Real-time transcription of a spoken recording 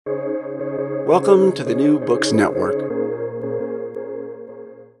Welcome to the New Books Network.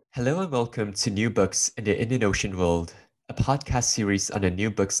 Hello and welcome to New Books in the Indian Ocean World, a podcast series on the New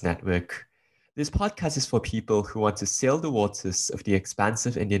Books Network. This podcast is for people who want to sail the waters of the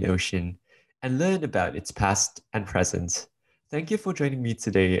expansive Indian Ocean and learn about its past and present. Thank you for joining me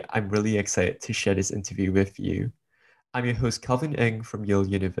today. I'm really excited to share this interview with you. I'm your host, Calvin Ng from Yale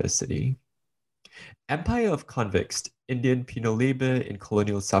University. Empire of Convicts, Indian Penal Labor in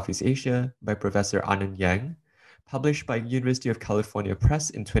Colonial Southeast Asia by Professor Anand Yang, published by University of California Press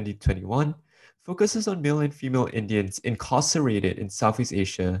in 2021, focuses on male and female Indians incarcerated in Southeast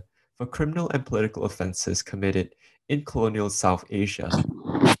Asia for criminal and political offenses committed in colonial South Asia.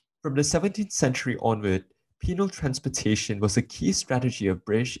 From the 17th century onward, penal transportation was a key strategy of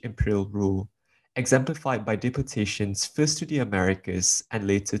British imperial rule, exemplified by deportations first to the Americas and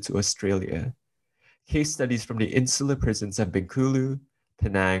later to Australia. Case studies from the insular prisons of Bengkulu,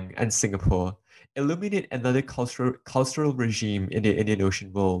 Penang, and Singapore illuminate another cultural regime in the Indian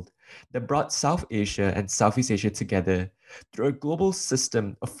Ocean world that brought South Asia and Southeast Asia together through a global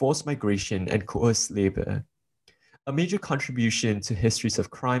system of forced migration and coerced labor. A major contribution to histories of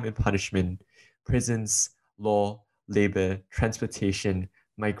crime and punishment, prisons, law, labor, transportation,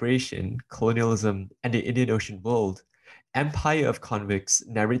 migration, colonialism, and the Indian Ocean world, Empire of Convicts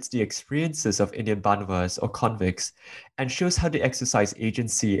narrates the experiences of Indian Banwas or convicts and shows how they exercise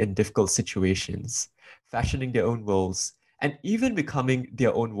agency in difficult situations, fashioning their own worlds, and even becoming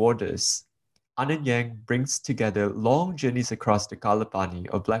their own warders. Anand Yang brings together long journeys across the Kalapani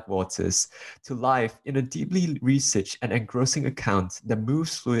or Black Waters to life in a deeply researched and engrossing account that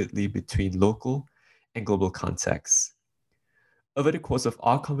moves fluidly between local and global contexts. Over the course of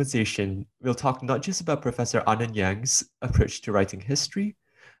our conversation, we'll talk not just about Professor Anand Yang's approach to writing history,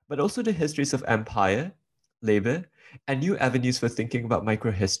 but also the histories of empire, labor, and new avenues for thinking about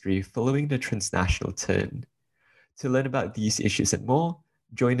microhistory following the transnational turn. To learn about these issues and more,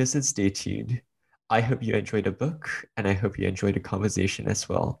 join us and stay tuned. I hope you enjoy the book, and I hope you enjoy the conversation as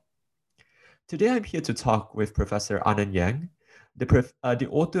well. Today, I'm here to talk with Professor Anand Yang, the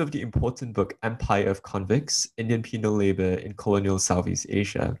author of the important book Empire of Convicts, Indian Penal Labor in Colonial Southeast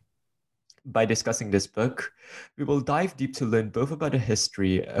Asia. By discussing this book, we will dive deep to learn both about the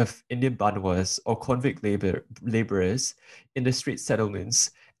history of Indian Banwas or convict laborers in the Strait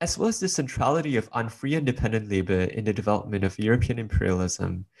settlements, as well as the centrality of unfree and dependent labor in the development of European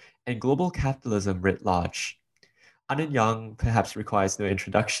imperialism and global capitalism writ large. Anand Yang perhaps requires no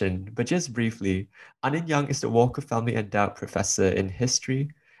introduction, but just briefly, Anand Yang is the Walker Family Endowed Professor in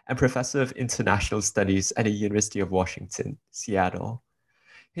History and Professor of International Studies at the University of Washington, Seattle.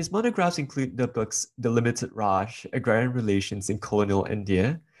 His monographs include the books The Limited Raj, Agrarian Relations in Colonial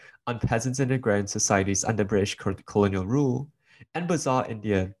India, on Peasants and Agrarian Societies under British Colonial Rule, and Bazaar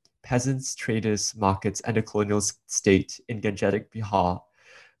India, Peasants, Traders, Markets, and the Colonial State in Gangetic Bihar,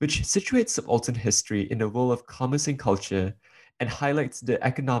 which situates subaltern history in the world of commerce and culture and highlights the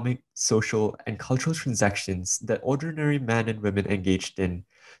economic, social, and cultural transactions that ordinary men and women engaged in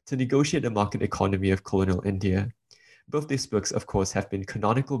to negotiate the market economy of colonial India. Both these books, of course, have been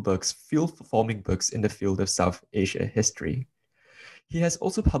canonical books, field-forming books in the field of South Asia history. He has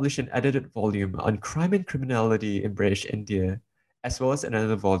also published an edited volume on crime and criminality in British India, as well as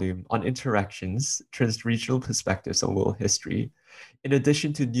another volume on interactions, transregional perspectives on world history, in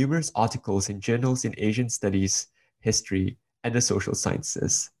addition to numerous articles in journals in Asian studies, history, and the social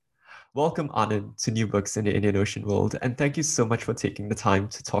sciences. Welcome, Anand, to New Books in the Indian Ocean World, and thank you so much for taking the time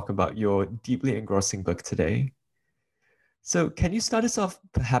to talk about your deeply engrossing book today. So, can you start us off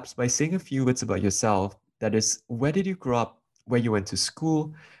perhaps by saying a few words about yourself? That is, where did you grow up, where you went to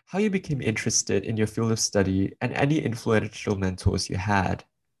school, how you became interested in your field of study, and any influential mentors you had?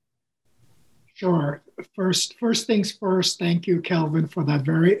 Sure. First things first, thank you, Kelvin, for that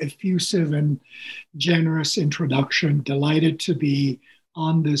very effusive and generous introduction. Delighted to be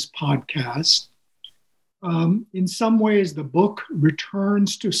on this podcast. In some ways, the book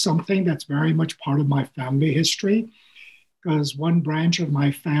returns to something that's very much part of my family history, because one branch of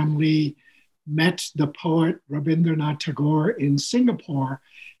my family met the poet Rabindranath Tagore in Singapore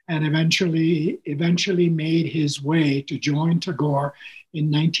and eventually made his way to join Tagore in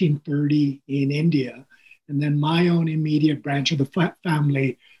 1930 in India. And then my own immediate branch of the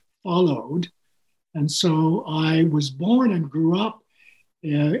family followed. And so I was born and grew up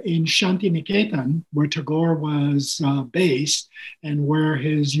in Shantiniketan, where Tagore was based, and where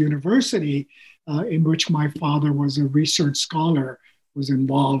his university, in which my father was a research scholar, was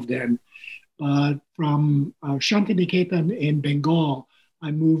involved in. But from Shantiniketan in Bengal, I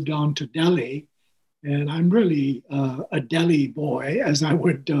moved on to Delhi, And I'm really a Delhi boy, as I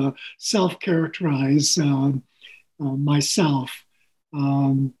would self-characterize myself.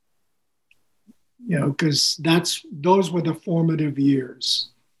 Um, because those were the formative years.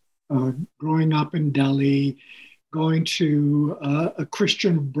 Growing up in Delhi, going to a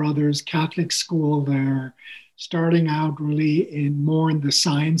Christian Brothers Catholic school there, starting out really more in the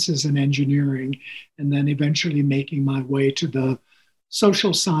sciences and engineering, and then eventually making my way to the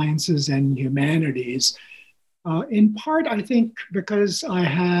social sciences and humanities. In part, I think because I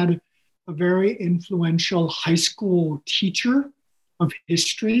had a very influential high school teacher of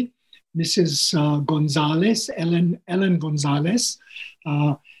history, Mrs. Gonzalez, Ellen Gonzalez,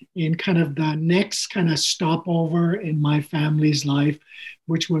 in kind of the next kind of stopover in my family's life,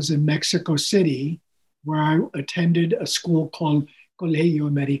 which was in Mexico City, where I attended a school called Colegio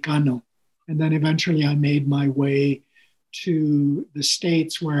Americano. And then eventually I made my way to the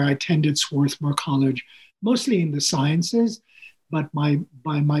States, where I attended Swarthmore College, mostly in the sciences. But by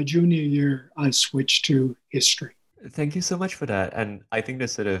my junior year, I switched to history. Thank you so much for that. And I think the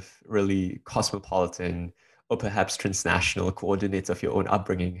sort of really cosmopolitan or perhaps transnational coordinates of your own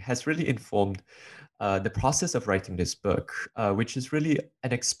upbringing has really informed the process of writing this book, which is really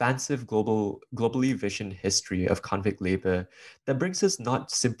an expansive globally visioned history of convict labor that brings us not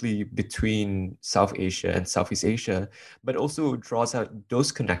simply between South Asia and Southeast Asia, but also draws out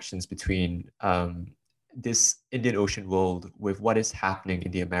those connections between this Indian Ocean world with what is happening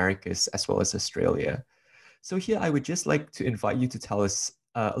in the Americas as well as Australia. So here I would just like to invite you to tell us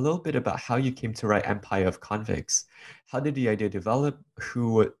a little bit about how you came to write Empire of Convicts. How did the idea develop?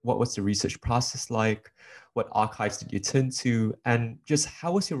 What was the research process like? What archives did you turn to? And just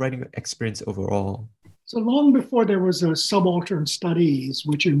how was your writing experience overall? So long before there was a subaltern studies,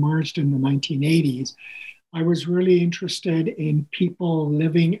 which emerged in the 1980s, I was really interested in people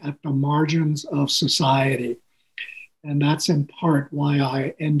living at the margins of society. And that's in part why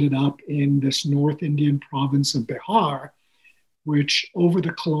I ended up in this North Indian province of Bihar, which over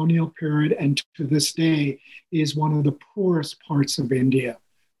the colonial period and to this day is one of the poorest parts of India.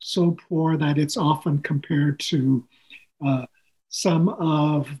 So poor that it's often compared to some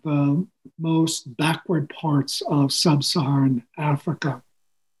of the most backward parts of sub-Saharan Africa.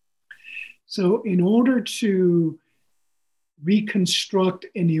 So in order to reconstruct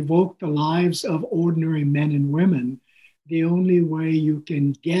and evoke the lives of ordinary men and women, the only way you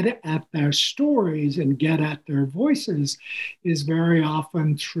can get at their stories and get at their voices is very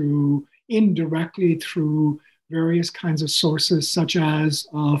often indirectly through various kinds of sources, such as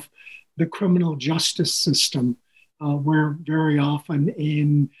of the criminal justice system, where very often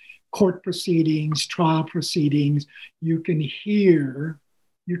in court proceedings, trial proceedings, you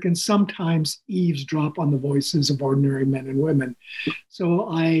can sometimes eavesdrop on the voices of ordinary men and women.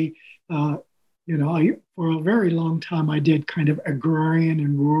 So for a very long time, I did kind of agrarian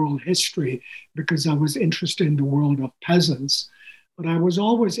and rural history because I was interested in the world of peasants. But I was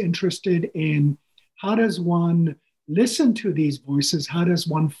always interested in how does one listen to these voices? How does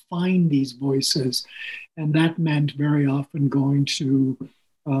one find these voices? And that meant very often going to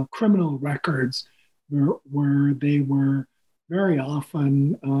criminal records where they were very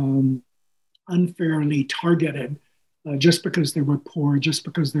often unfairly targeted. Just because they were poor, just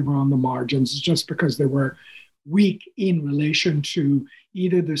because they were on the margins, just because they were weak in relation to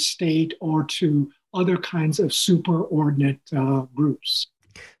either the state or to other kinds of superordinate groups.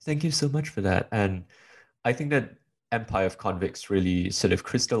 Thank you so much for that. And I think that Empire of Convicts really sort of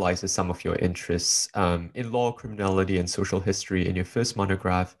crystallizes some of your interests in law, criminality, and social history in your first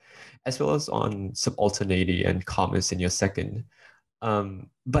monograph, as well as on subalternity and commerce in your second.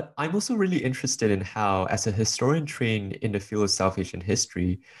 But I'm also really interested in how, as a historian trained in the field of South Asian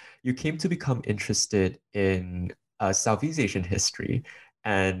history, you came to become interested in Southeast Asian history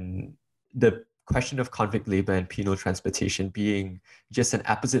and the question of convict labor and penal transportation being just an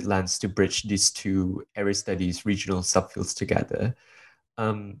apposite lens to bridge these two area studies regional subfields together.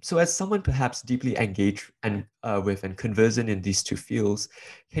 So as someone perhaps deeply engaged with and conversant in these two fields,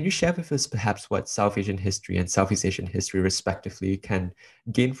 can you share with us perhaps what South Asian history and Southeast Asian history respectively can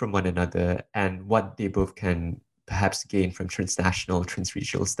gain from one another and what they both can perhaps gain from transnational,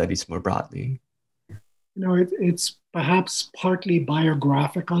 transregional studies more broadly? It's perhaps partly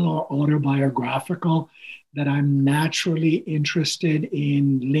biographical or autobiographical that I'm naturally interested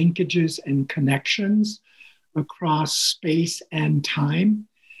in linkages and connections across space and time.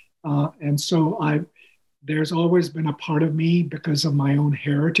 And so there's always been a part of me because of my own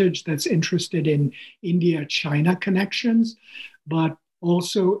heritage that's interested in India-China connections, but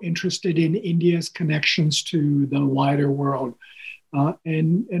also interested in India's connections to the wider world.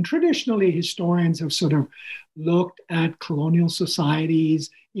 And traditionally, historians have sort of looked at colonial societies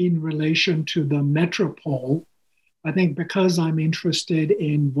in relation to the metropole. I think because I'm interested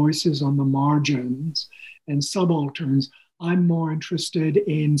in voices on the margins and subalterns, I'm more interested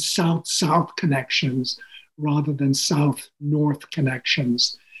in South-South connections rather than South-North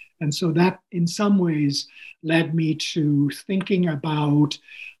connections. And so that, in some ways, led me to thinking about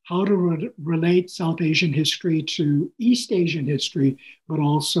how to relate South Asian history to East Asian history, but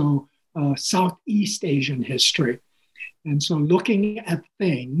also Southeast Asian history. And so looking at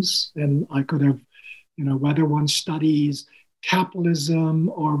things, and I could have, whether one studies capitalism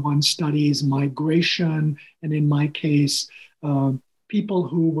or one studies migration, and in my case, people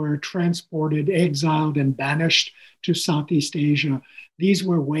who were transported, exiled, and banished to Southeast Asia, these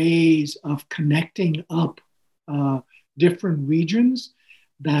were ways of connecting up different regions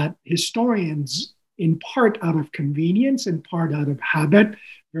that historians, in part out of convenience, in part out of habit,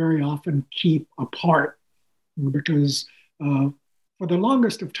 very often keep apart. Because for the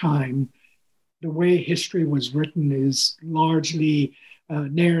longest of time, the way history was written is largely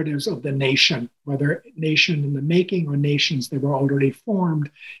narratives of the nation, whether nation in the making or nations that were already formed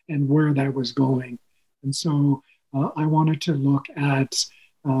and where that was going. And so I wanted to look at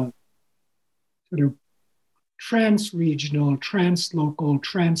sort of trans-regional, trans-local,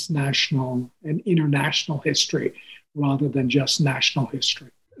 transnational, and international history rather than just national history.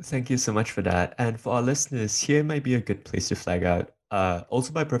 Thank you so much for that. And for our listeners, here might be a good place to flag out.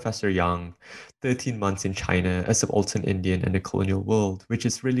 Also by Professor Yang, 13 Months in China, a Subaltern Indian and the Colonial World, which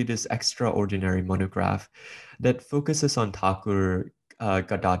is really this extraordinary monograph that focuses on Thakur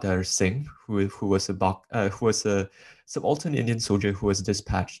Gadadhar Singh, who was a subaltern Indian soldier who was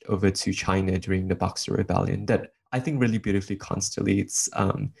dispatched over to China during the Boxer Rebellion. That I think really beautifully constellates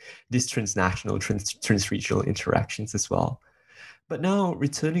these transnational, transregional interactions as well. But now,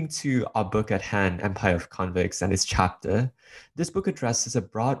 returning to our book at hand, Empire of Convicts, and its chapter, this book addresses a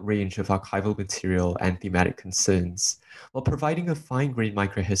broad range of archival material and thematic concerns, while providing a fine-grained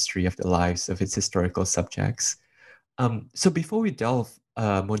microhistory of the lives of its historical subjects. So before we delve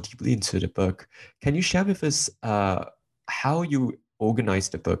more deeply into the book, can you share with us how you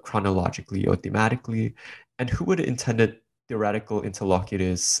organized the book chronologically or thematically, and who were the intended theoretical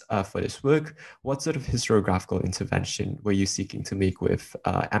interlocutors for this work? What sort of historiographical intervention were you seeking to make with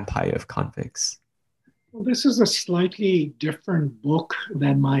Empire of Convicts? Well, this is a slightly different book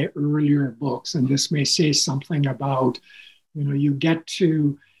than my earlier books, and this may say something about, you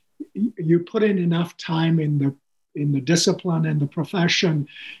put in enough time in the discipline and the profession,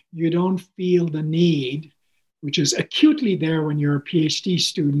 you don't feel the need, which is acutely there when you're a PhD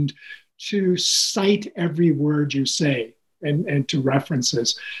student, to cite every word you say. And to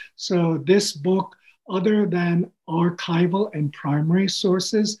references. So this book, other than archival and primary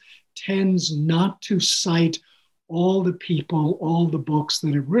sources, tends not to cite all the people, all the books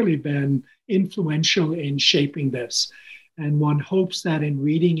that have really been influential in shaping this. And one hopes that in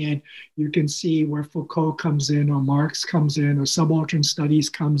reading it, you can see where Foucault comes in, or Marx comes in, or subaltern studies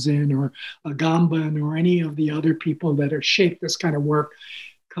comes in, or Agamben, or any of the other people that have shaped this kind of work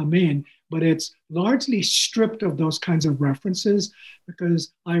come in. But it's largely stripped of those kinds of references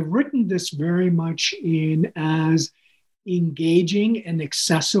because I've written this very much in as engaging and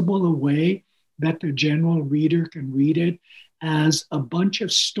accessible a way that the general reader can read it as a bunch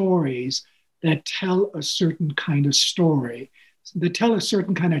of stories that tell a certain kind of story, that tell a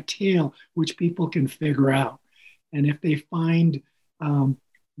certain kind of tale which people can figure out. And if they find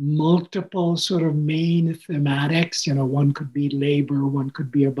multiple sort of main thematics. One could be labor, one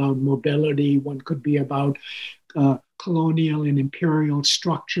could be about mobility, one could be about colonial and imperial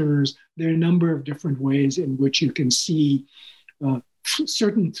structures. There are a number of different ways in which you can see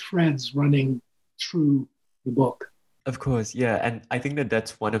certain threads running through the book. Of course, yeah. And I think that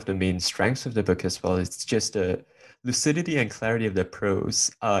that's one of the main strengths of the book as well. It's just the lucidity and clarity of the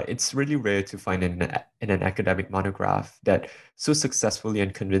prose. It's really rare to find in an academic monograph that so successfully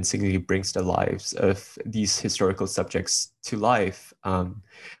and convincingly brings the lives of these historical subjects to life. When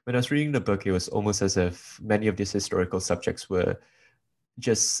I was reading the book, it was almost as if many of these historical subjects were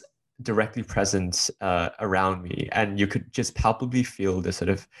just directly present around me, and you could just palpably feel the sort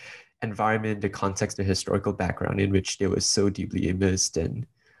of environment, the context, the historical background in which they were so deeply immersed in.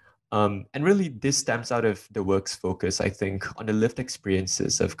 And really, this stems out of the work's focus, I think, on the lived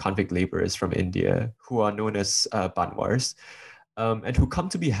experiences of convict laborers from India, who are known as Banwars, and who come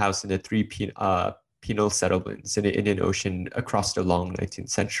to be housed in the three penal settlements in the Indian Ocean across the long 19th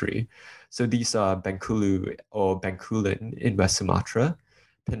century. So these are Bengkulu or Bencoolen in West Sumatra,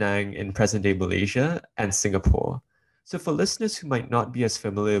 Penang in present-day Malaysia, and Singapore. So for listeners who might not be as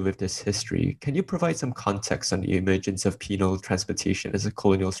familiar with this history, can you provide some context on the emergence of penal transportation as a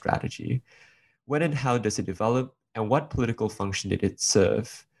colonial strategy? When and how does it develop, and what political function did it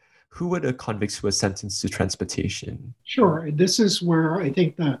serve? Who were the convicts who were sentenced to transportation? Sure. This is where I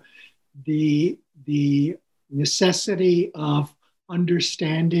think the necessity of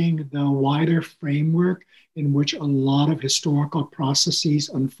understanding the wider framework in which a lot of historical processes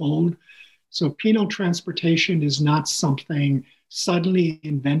unfold. So penal transportation is not something suddenly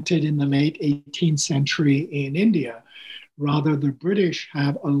invented in the late 18th century in India. Rather, the British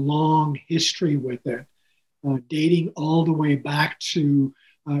have a long history with it, dating all the way back to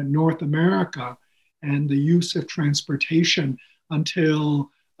North America and the use of transportation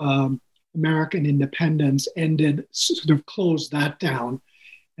until American independence sort of closed that down.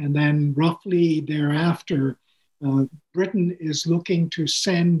 And then roughly thereafter, Britain is looking to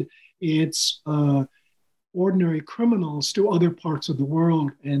send its ordinary criminals to other parts of the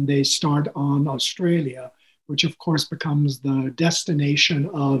world, and they start on Australia, which of course becomes the destination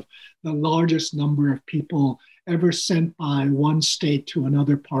of the largest number of people ever sent by one state to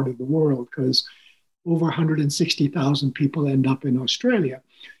another part of the world, because over 160,000 people end up in Australia.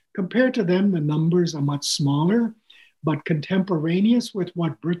 Compared to them, the numbers are much smaller, but contemporaneous with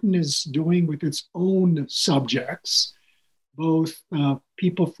what Britain is doing with its own subjects, both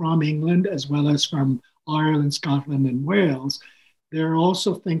people from England as well as from Ireland, Scotland, and Wales, they're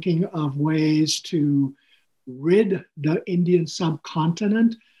also thinking of ways to rid the Indian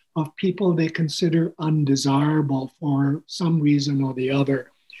subcontinent of people they consider undesirable for some reason or the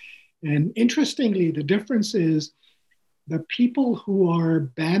other. And interestingly, the difference is the people who are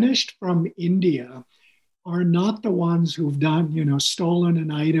banished from India are not the ones who've done, stolen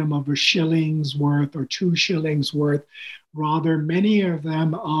an item of a shilling's worth or 2 shillings worth. Rather, many of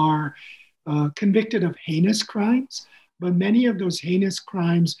them are convicted of heinous crimes, but many of those heinous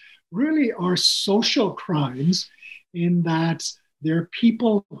crimes really are social crimes in that they're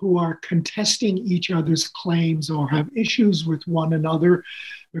people who are contesting each other's claims or have issues with one another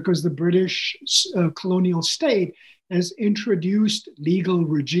because the British colonial state has introduced legal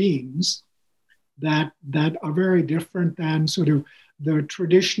regimes that are very different than sort of the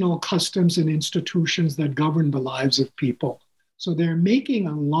traditional customs and institutions that govern the lives of people. So they're making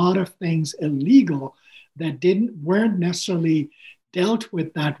a lot of things illegal that weren't necessarily dealt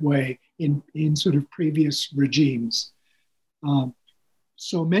with that way in sort of previous regimes.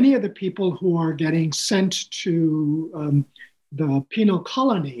 So many of the people who are getting sent to the penal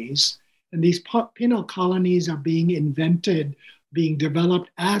colonies, and these penal colonies are being invented, being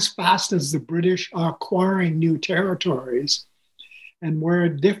developed as fast as the British are acquiring new territories. And where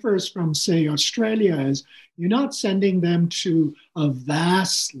it differs from, say, Australia is you're not sending them to a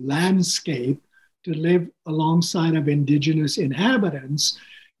vast landscape to live alongside of indigenous inhabitants.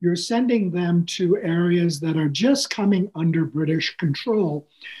 You're sending them to areas that are just coming under British control,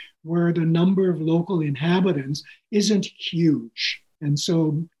 where the number of local inhabitants isn't huge. And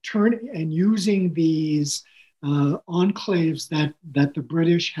so using these enclaves that the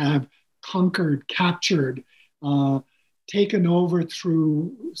British have conquered, captured, taken over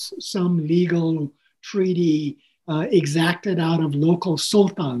through some legal treaty exacted out of local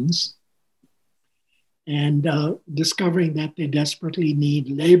sultans, and discovering that they desperately need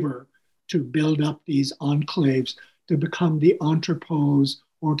labor to build up these enclaves, to become the entrepôts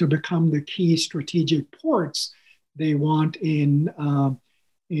or to become the key strategic ports they want in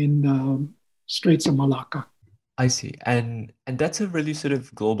Straits of Malacca. I see. And that's a really sort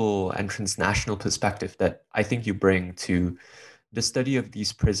of global and transnational perspective that I think you bring to the study of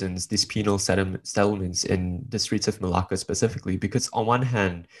these prisons, these penal settlements in the Straits of Malacca specifically, because on one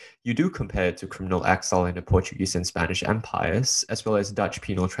hand, you do compare it to criminal exile in the Portuguese and Spanish empires, as well as Dutch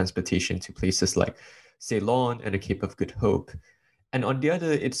penal transportation to places like Ceylon and the Cape of Good Hope. And on the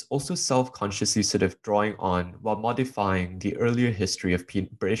other, it's also self-consciously sort of drawing on while modifying the earlier history of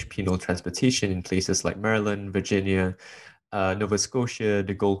British penal transportation in places like Maryland, Virginia, Nova Scotia,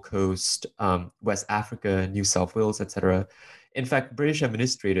 the Gold Coast, West Africa, New South Wales, etc. In fact, British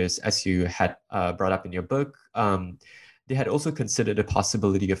administrators, as you had brought up in your book, they had also considered the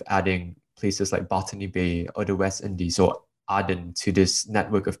possibility of adding places like Botany Bay or the West Indies or Aden to this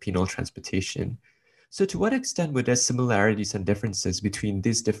network of penal transportation. So to what extent were there similarities and differences between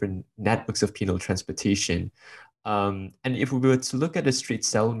these different networks of penal transportation? And if we were to look at the street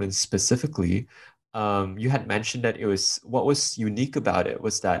settlements specifically, you had mentioned that what was unique about it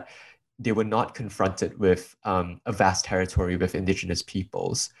was that they were not confronted with a vast territory with indigenous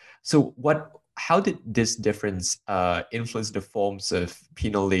peoples. So how did this difference influence the forms of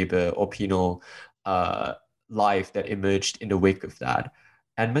penal labor or penal life that emerged in the wake of that?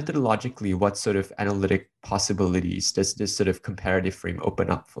 And methodologically, what sort of analytic possibilities does this sort of comparative frame open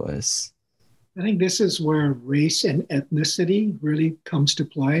up for us? I think this is where race and ethnicity really comes to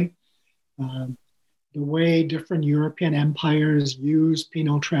play. Um, the way different European empires used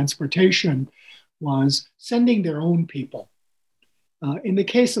penal transportation was sending their own people. In the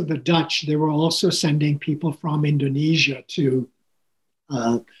case of the Dutch, they were also sending people from Indonesia to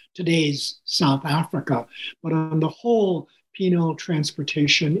today's South Africa. But on the whole, penal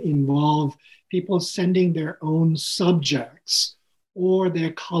transportation involved people sending their own subjects or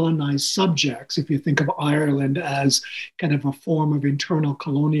their colonized subjects, if you think of Ireland as kind of a form of internal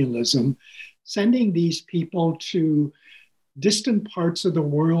colonialism, sending these people to distant parts of the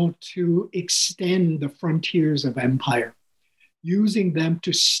world to extend the frontiers of empire, using them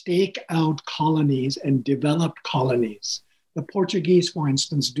to stake out colonies and develop colonies. The Portuguese, for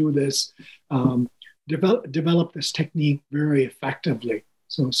instance, do this, develop this technique very effectively.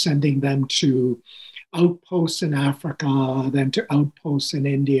 So sending them to outposts in Africa, then to outposts in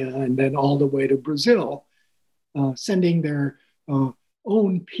India, and then all the way to Brazil, sending their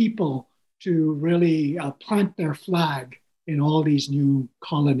own people to really plant their flag in all these new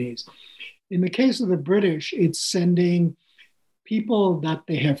colonies. In the case of the British, it's sending people that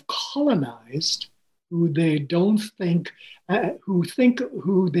they have colonized, who they don't think,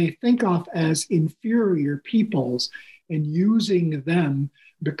 who they think of as inferior peoples, and using them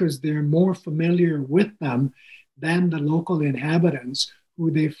because they're more familiar with them than the local inhabitants, who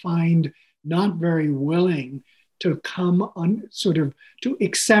they find not very willing to come on, sort of to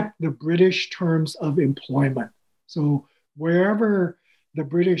accept the British terms of employment. So wherever the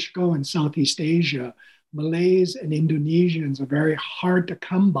British go in Southeast Asia, Malays and Indonesians are very hard to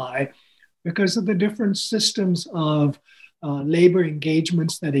come by because of the different systems of labor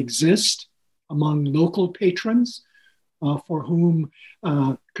engagements that exist among local patrons, for whom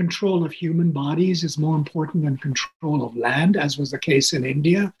control of human bodies is more important than control of land, as was the case in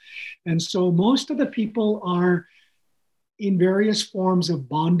India. And so most of the people are in various forms of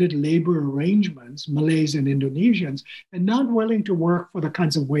bonded labor arrangements, Malays and Indonesians, and not willing to work for the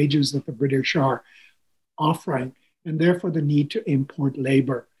kinds of wages that the British are offering, and therefore the need to import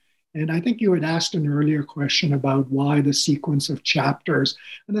labor. And I think you had asked an earlier question about why the sequence of chapters.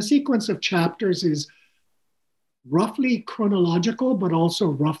 And the sequence of chapters is roughly chronological, but also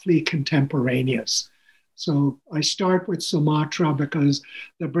roughly contemporaneous. So I start with Sumatra because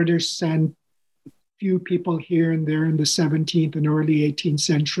the British sent few people here and there in the 17th and early 18th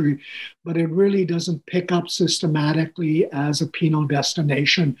century, but it really doesn't pick up systematically as a penal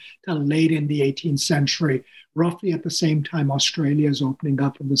destination till late in the 18th century, roughly at the same time Australia is opening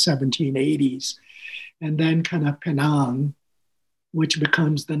up in the 1780s. And then kind of Penang, which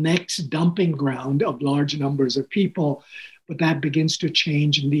becomes the next dumping ground of large numbers of people. But that begins to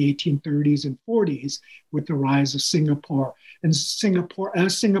change in the 1830s and 40s with the rise of Singapore. And Singapore,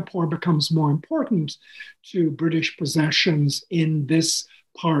 as Singapore becomes more important to British possessions in this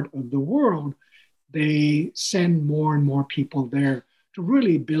part of the world, they send more and more people there to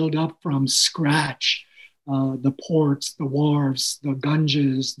really build up from scratch the ports, the wharves, the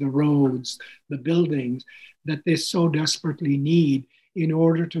gunges, the roads, the buildings that they so desperately need in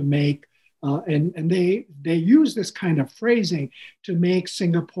order to make, and they use this kind of phrasing to make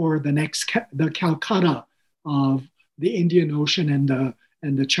Singapore the Calcutta of the Indian Ocean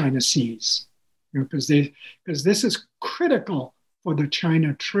and the China Seas, because this is critical for the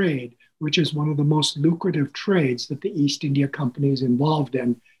China trade, which is one of the most lucrative trades that the East India Company is involved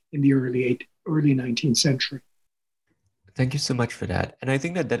in the early 19th century. Thank you so much for that. And I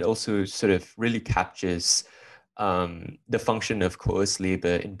think that also sort of really captures the function of coerced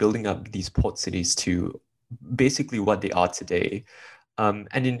labor in building up these port cities to basically what they are today. And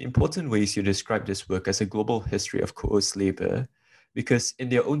in important ways, you describe this work as a global history of coerced labor, because in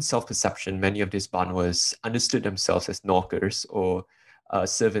their own self-perception, many of these Banwas understood themselves as knockers or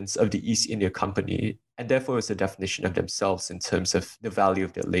servants of the East India Company, and therefore was a definition of themselves in terms of the value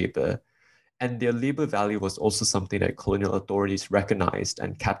of their labor. And their labor value was also something that colonial authorities recognized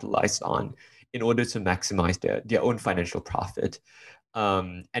and capitalized on in order to maximize their own financial profit.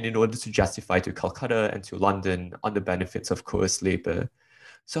 And in order to justify to Calcutta and to London on the benefits of coerced labor.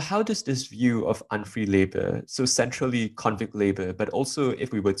 So how does this view of unfree labor, so centrally convict labor, but also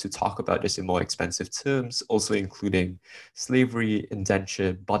if we were to talk about this in more expansive terms, also including slavery,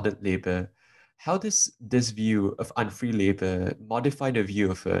 indenture, bonded labor, how does this view of unfree labor modify the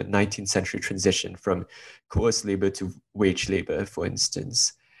view of a 19th century transition from coerced labor to wage labor, for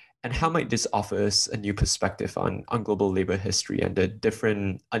instance? And how might this offer us a new perspective on global labor history and the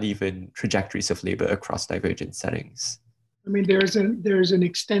different uneven trajectories of labor across divergent settings? I mean, there's an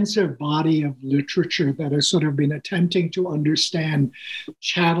extensive body of literature that has sort of been attempting to understand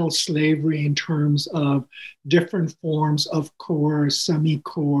chattel slavery in terms of different forms of coerced,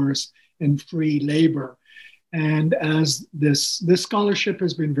 semi-coerced, and free labor. And as this scholarship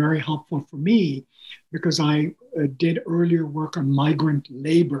has been very helpful for me because I did earlier work on migrant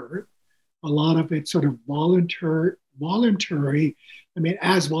labor, a lot of it sort of voluntary. I mean,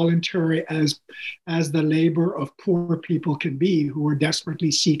 as voluntary as the labor of poor people can be, who are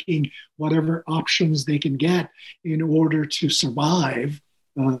desperately seeking whatever options they can get in order to survive.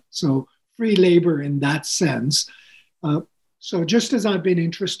 So free labor in that sense. So just as I've been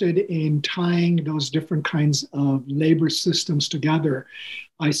interested in tying those different kinds of labor systems together,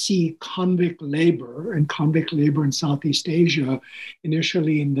 I see convict labor in Southeast Asia,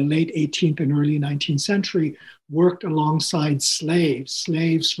 initially in the late 18th and early 19th century, worked alongside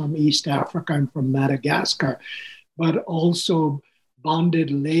slaves from East Africa and from Madagascar, but also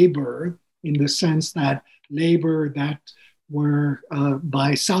bonded labor in the sense that labor that were,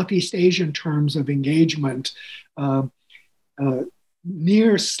 by Southeast Asian terms of engagement,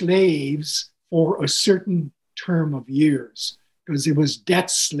 near slaves for a certain term of years, because it was debt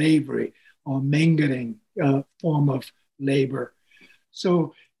slavery or mengering form of labor.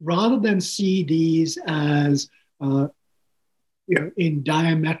 So rather than see these as in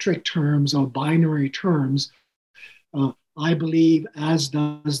diametric terms or binary terms, I believe, as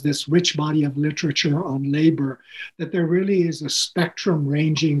does this rich body of literature on labor, that there really is a spectrum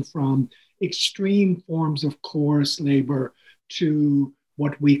ranging from extreme forms of coerced labor to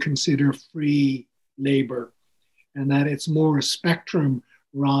what we consider free labor, and that it's more a spectrum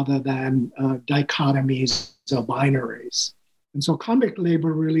rather than dichotomies or binaries. And so convict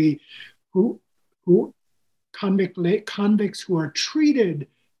labor really, convicts who are treated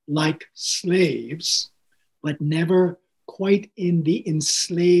like slaves, but never quite in the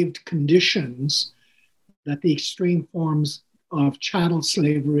enslaved conditions that the extreme forms of chattel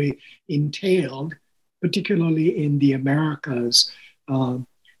slavery entailed, particularly in the Americas.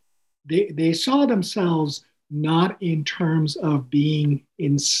 They saw themselves not in terms of being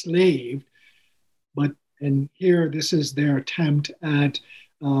enslaved, but, and here this is their attempt at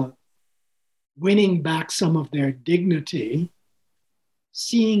winning back some of their dignity,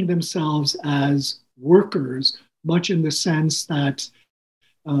 seeing themselves as workers, much in the sense that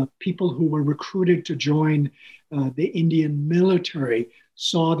people who were recruited to join the Indian military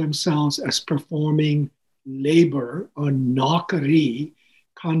saw themselves as performing labor or naukari.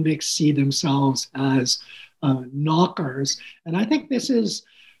 Convicts see themselves as knockers. And I think this is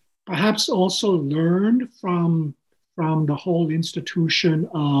perhaps also learned from the whole institution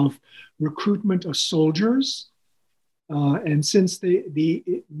of recruitment of soldiers. And since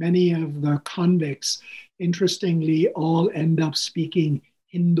the many of the convicts, interestingly, all end up speaking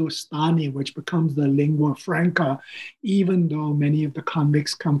Hindustani, which becomes the lingua franca, even though many of the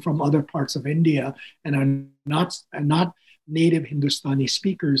convicts come from other parts of India and are not native Hindustani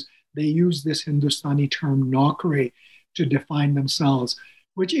speakers, they use this Hindustani term naukri to define themselves,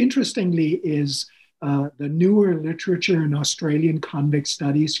 which interestingly is the newer literature in Australian convict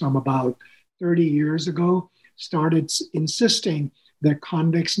studies from about 30 years ago started insisting that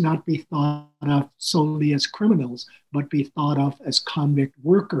convicts not be thought of solely as criminals, but be thought of as convict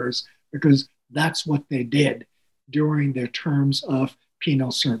workers, because that's what they did during their terms of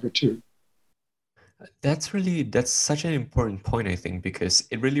penal servitude. That's such an important point, I think, because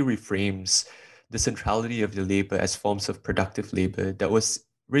it really reframes the centrality of the labor as forms of productive labor that was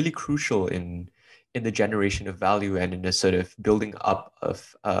really crucial in the generation of value and in the sort of building up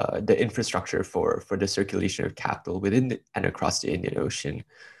of the infrastructure for the circulation of capital within and across the Indian Ocean.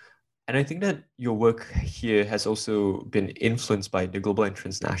 And I think that your work here has also been influenced by the global and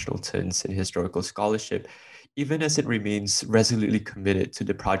transnational turns in historical scholarship, even as it remains resolutely committed to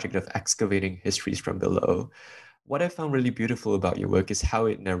the project of excavating histories from below. What I found really beautiful about your work is how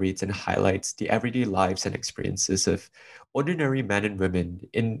it narrates and highlights the everyday lives and experiences of ordinary men and women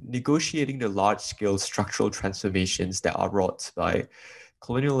in negotiating the large-scale structural transformations that are wrought by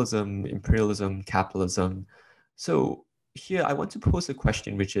colonialism, imperialism, capitalism. So here I want to pose a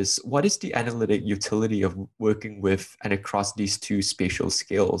question, which is, what is the analytic utility of working with and across these two spatial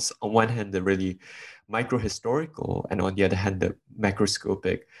scales? On one hand, the really microhistorical, and on the other hand, the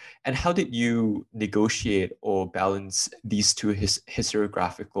macroscopic. And how did you negotiate or balance these two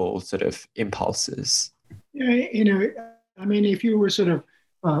historiographical sort of impulses? Yeah, I mean, if you were sort of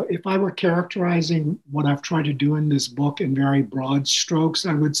if I were characterizing what I've tried to do in this book in very broad strokes,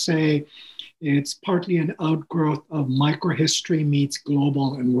 I would say it's partly an outgrowth of microhistory meets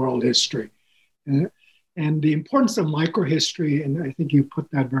global and world history. Uh, and the importance of microhistory, and I think you put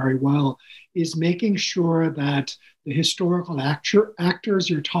that very well, is making sure that the historical actors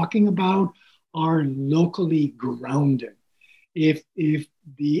you're talking about are locally grounded. If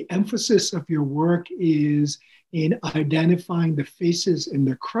the emphasis of your work is in identifying the faces in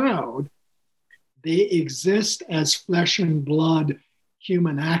the crowd, they exist as flesh and blood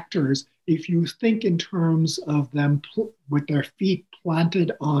human actors. If you think in terms of them with their feet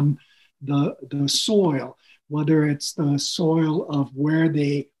planted on the soil, whether it's the soil of where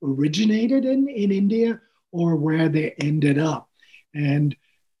they originated in India or where they ended up. And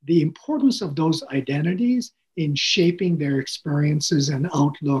the importance of those identities in shaping their experiences and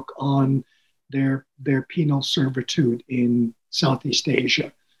outlook on their penal servitude in Southeast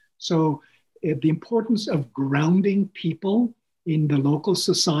Asia. So the importance of grounding people in the local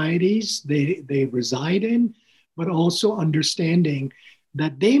societies they reside in, but also understanding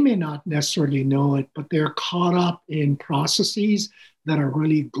that they may not necessarily know it, but they're caught up in processes that are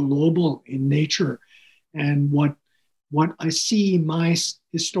really global in nature. And what I see my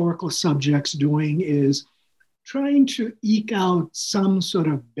historical subjects doing is trying to eke out some sort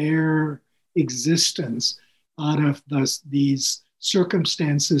of bare existence out of these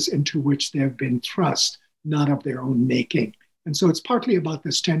circumstances into which they have been thrust, not of their own making. And so it's partly about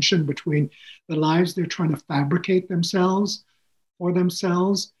this tension between the lives they're trying to fabricate themselves for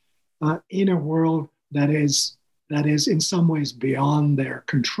themselves in a world that is in some ways beyond their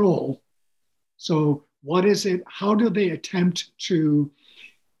control. So what is it? How do they attempt to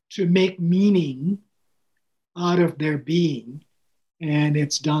make meaning out of their being? And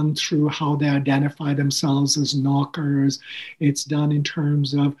it's done through how they identify themselves as knockers. It's done in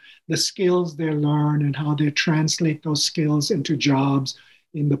terms of the skills they learn and how they translate those skills into jobs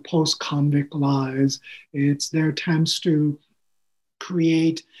in the post-convict lives. It's their attempts to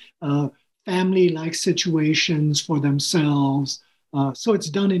create family-like situations for themselves. So it's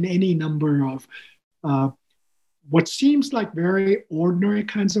done in any number of what seems like very ordinary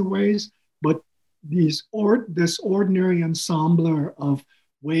kinds of ways, but this ordinary ensemble of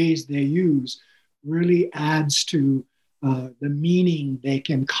ways they use really adds to the meaning they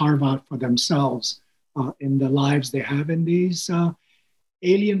can carve out for themselves in the lives they have in these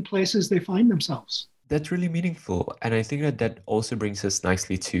alien places they find themselves. That's really meaningful. And I think that also brings us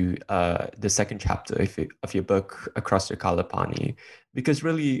nicely to the second chapter of your book, Across the Kalapani, because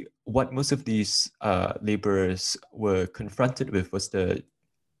really what most of these laborers were confronted with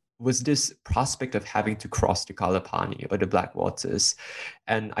was this prospect of having to cross the Kalapani or the Black Waters.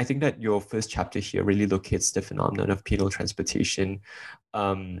 And I think that your first chapter here really locates the phenomenon of penal transportation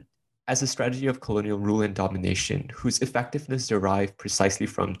as a strategy of colonial rule and domination, whose effectiveness derived precisely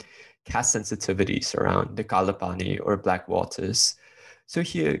from caste sensitivities around the Kalapani or Black Waters. So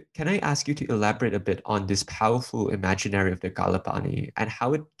here, can I ask you to elaborate a bit on this powerful imaginary of the Kalapani and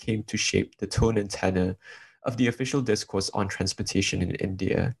how it came to shape the tone and tenor of the official discourse on transportation in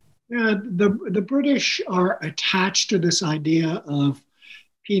India? Yeah, the British are attached to this idea of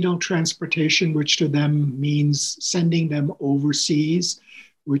penal transportation, which to them means sending them overseas,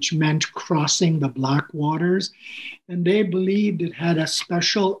 which meant crossing the Black Waters. And they believed it had a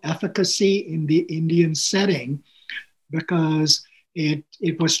special efficacy in the Indian setting because it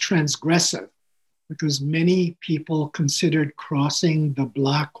was transgressive, because many people considered crossing the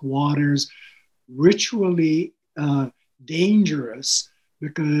Black Waters ritually dangerous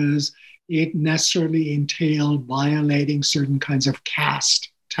because it necessarily entailed violating certain kinds of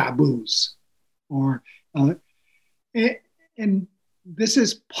caste taboos. And this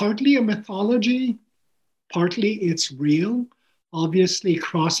is partly a mythology, partly it's real. Obviously,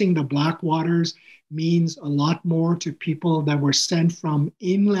 crossing the Black Waters means a lot more to people that were sent from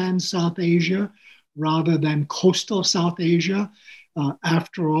inland South Asia rather than coastal South Asia.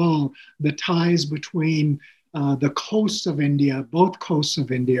 After all, the ties between the coasts of India, both coasts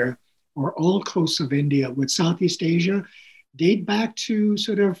of India, or all coasts of India with Southeast Asia, date back to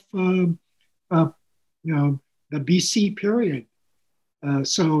sort of the BC period.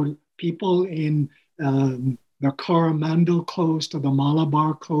 So people in the Coromandel coast or the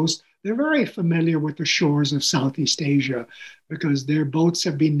Malabar coast, they're very familiar with the shores of Southeast Asia because their boats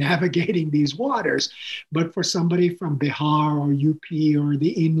have been navigating these waters. But for somebody from Bihar or UP or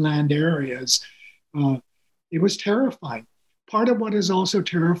the inland areas, it was terrifying. Part of what is also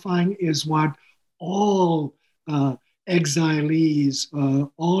terrifying is what all exilees,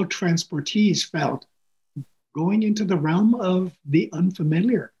 all transportees felt. going into the realm of the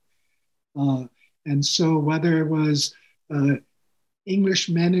unfamiliar. Uh, and so whether it was English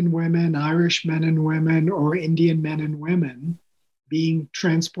men and women, Irish men and women, or Indian men and women being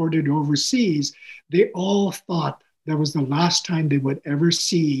transported overseas, they all thought that was the last time they would ever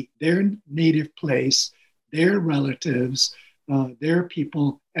see their native place, their relatives, their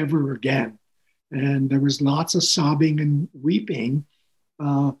people ever again. And there was lots of sobbing and weeping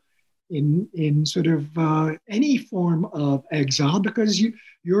uh, in sort of any form of exile, because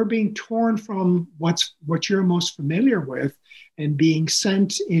you're being torn from what you're most familiar with and being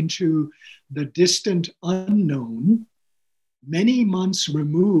sent into the distant unknown, many months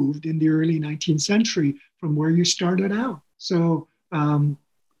removed in the early 19th century from where you started out. So the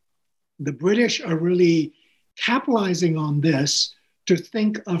British are really capitalizing on this to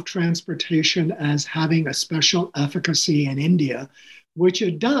think of transportation as having a special efficacy in India, which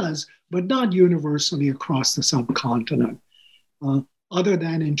it does, but not universally across the subcontinent, other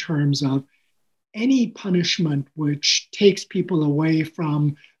than in terms of any punishment which takes people away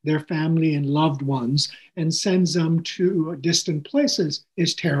from their family and loved ones and sends them to distant places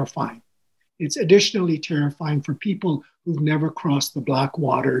is terrifying. It's additionally terrifying for people who've never crossed the Black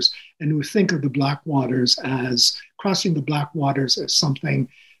Waters and who think of the Black Waters as crossing the Black Waters as something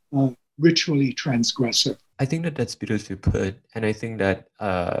ritually transgressive. I think that that's beautifully put. And I think that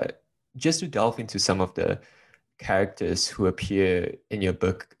just to delve into some of the characters who appear in your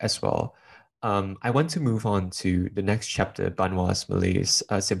book as well, I want to move on to the next chapter, Banwas, Malays,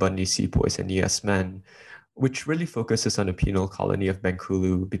 Sebandi Sepoys, and Nias Men, which really focuses on the penal colony of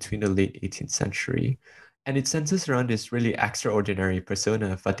Bengkulu between the late 18th century. And it centers around this really extraordinary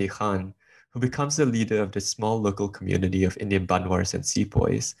persona, Fateh Khan, who becomes the leader of the small local community of Indian Banwars and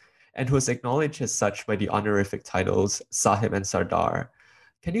Sepoys, and who is acknowledged as such by the honorific titles Sahib and Sardar.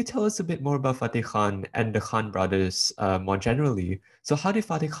 Can you tell us a bit more about Fateh Khan and the Khan brothers more generally? So how did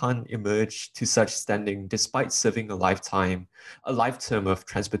Fateh Khan emerge to such standing despite serving a lifetime of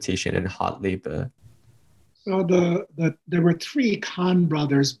transportation and hard labor? So there were three Khan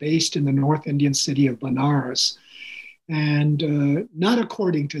brothers based in the North Indian city of Benares. And not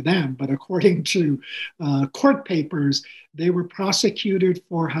according to them, but according to court papers, they were prosecuted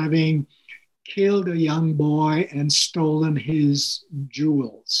for having killed a young boy and stolen his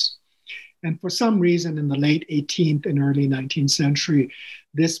jewels. And for some reason, in the late 18th and early 19th century,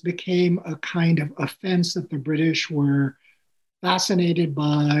 this became a kind of offense that the British were fascinated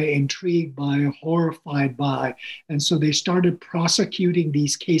by, intrigued by, horrified by. And so they started prosecuting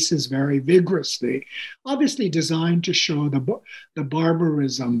these cases very vigorously, obviously designed to show the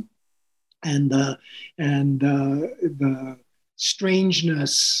barbarism and the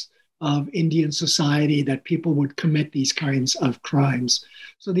strangeness of Indian society that people would commit these kinds of crimes.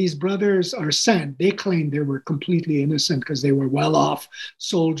 So these brothers are sent. They claim they were completely innocent because they were well-off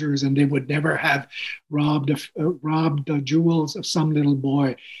soldiers and they would never have robbed the jewels of some little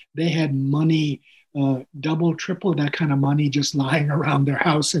boy. They had money, double, triple that kind of money just lying around their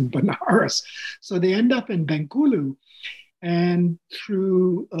house in Benares. So they end up in Bengkulu. And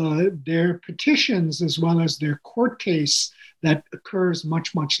through their petitions, as well as their court case that occurs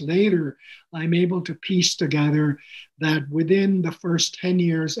much, much later, I'm able to piece together that within the first 10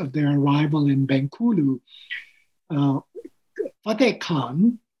 years of their arrival in Bengkulu, Fateh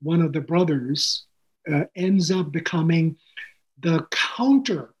Khan, one of the brothers, ends up becoming the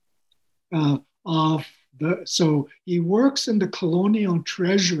counter of so he works in the colonial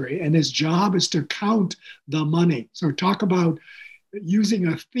treasury and his job is to count the money. So talk about using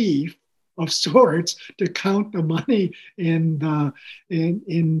a thief of sorts to count the money in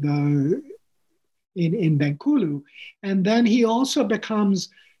Bengkulu. And then he also becomes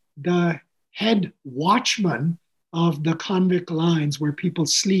the head watchman of the convict lines where people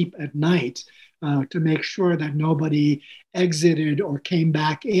sleep at night to make sure that nobody exited or came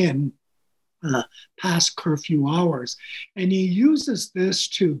back in past curfew hours. And he uses this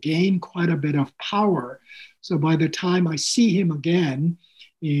to gain quite a bit of power. So by the time I see him again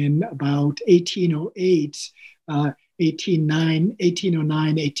in about 1808, 1809,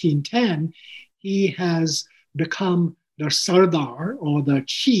 1810, he has become the Sardar or the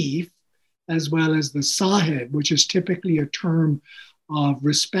chief, as well as the Sahib, which is typically a term of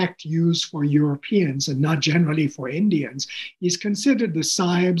respect used for Europeans and not generally for Indians. He's considered the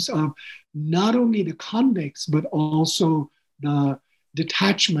Sahibs of not only the convicts, but also the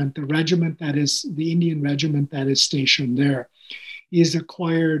detachment, the regiment that is, the Indian regiment that is stationed there. He's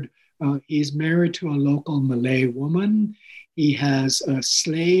he's married to a local Malay woman. He has a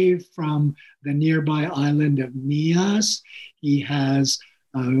slave from the nearby island of Nias. He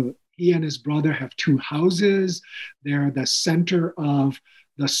He and his brother have two houses. They're the center of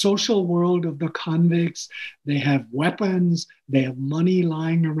the social world of the convicts. They have weapons. They have money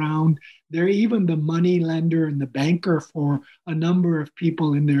lying around. They're even the money lender and the banker for a number of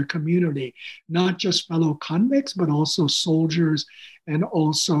people in their community, not just fellow convicts, but also soldiers and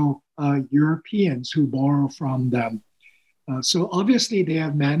also Europeans who borrow from them. So obviously they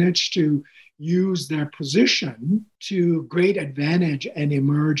have managed to use their position to great advantage and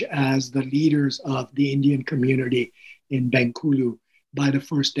emerge as the leaders of the Indian community in Bengkulu by the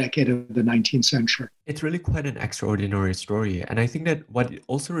first decade of the 19th century. It's really quite an extraordinary story. And I think that what it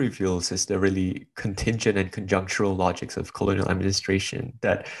also reveals is the really contingent and conjunctural logics of colonial administration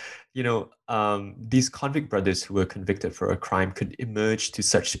that, these convict brothers who were convicted for a crime could emerge to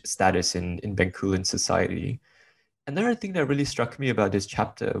such status in Benkulan society. Another thing that really struck me about this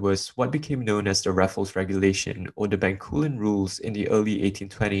chapter was what became known as the Raffles Regulation or the Benkulan Rules in the early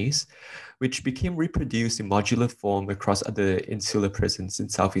 1820s, which became reproduced in modular form across other insular prisons in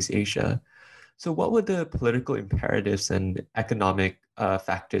Southeast Asia. So what were the political imperatives and economic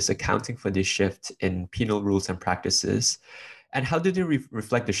factors accounting for this shift in penal rules and practices? And how did they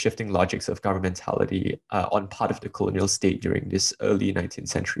reflect the shifting logics of governmentality on part of the colonial state during this early 19th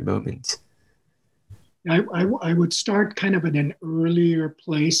century moment? I would start kind of in an earlier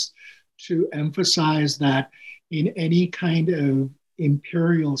place to emphasize that in any kind of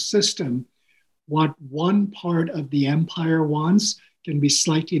imperial system, what one part of the empire wants can be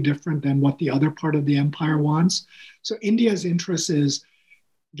slightly different than what the other part of the empire wants. So India's interest is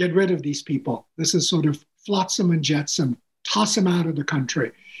get rid of these people. This is sort of flotsam and jetsam, toss them out of the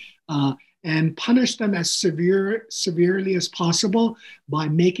country. And punish them as severely as possible by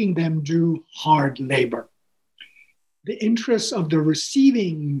making them do hard labor. The interest of the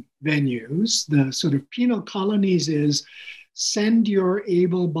receiving venues, the sort of penal colonies, is send your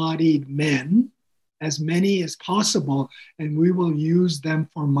able-bodied men, as many as possible, and we will use them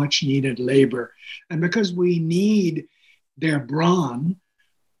for much needed labor. And because we need their brawn,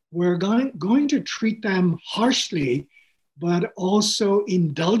 we're going to treat them harshly, but also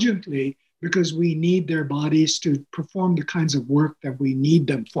indulgently, because we need their bodies to perform the kinds of work that we need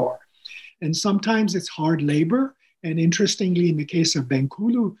them for. And sometimes it's hard labor. And interestingly, in the case of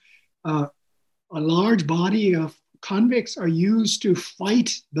Bengkulu, a large body of convicts are used to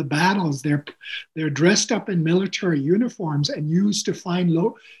fight the battles. They're dressed up in military uniforms and used to fight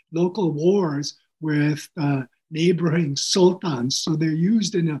local wars with neighboring sultans. So they're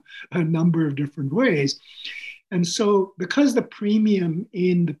used in a number of different ways. And so because the premium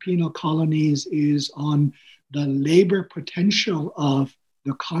in the penal colonies is on the labor potential of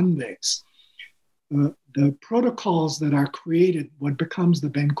the convicts, the protocols that are created, what becomes the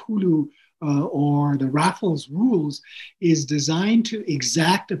Bengkulu or the Raffles rules, is designed to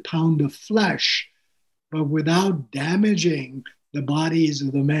exact a pound of flesh, but without damaging the bodies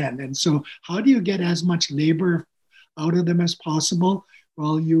of the men. And so how do you get as much labor out of them as possible?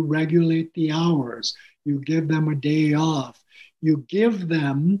 Well, you regulate the hours. You give them a day off. You give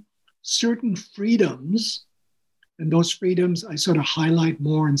them certain freedoms, and those freedoms I sort of highlight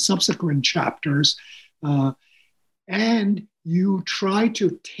more in subsequent chapters. And you try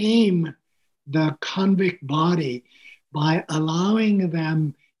to tame the convict body by allowing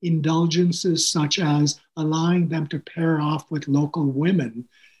them indulgences such as allowing them to pair off with local women,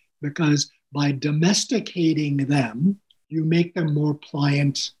 because by domesticating them, you make them more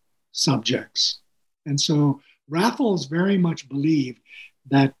pliant subjects. And so Raffles very much believed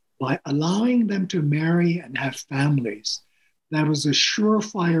that by allowing them to marry and have families, that was a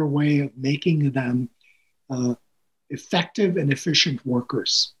surefire way of making them effective and efficient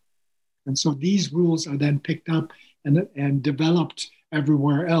workers. And so these rules are then picked up and developed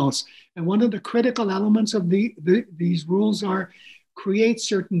everywhere else. And one of the critical elements of these rules are create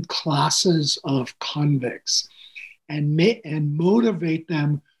certain classes of convicts and motivate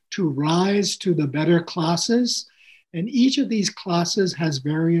them to rise to the better classes. And each of these classes has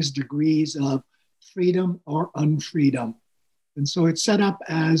various degrees of freedom or unfreedom. And so it's set up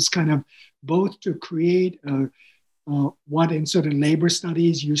as kind of both to create what in sort of labor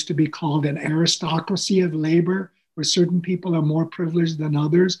studies used to be called an aristocracy of labor, where certain people are more privileged than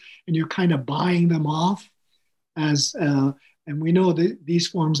others, and you're kind of buying them off as, and we know that these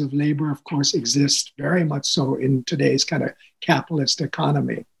forms of labor, of course, exist very much so in today's kind of capitalist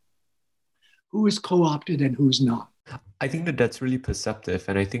economy. Who is co-opted and who's not? I think that that's really perceptive.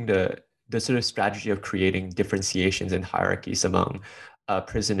 And I think the sort of strategy of creating differentiations and hierarchies among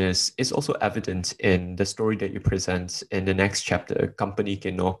prisoners is also evident in the story that you present in the next chapter, Company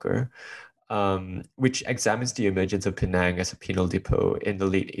Ke Noker. which examines the emergence of Penang as a penal depot in the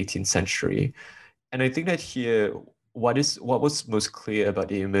late 18th century. And I think that here, what was most clear about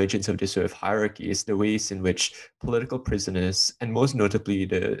the emergence of this sort of hierarchy is the ways in which political prisoners, and most notably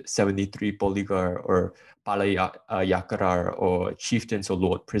the 73 Poligar or Palayakarar or chieftains or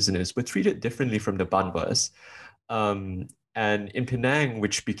lord prisoners, were treated differently from the Banwas. And in Penang,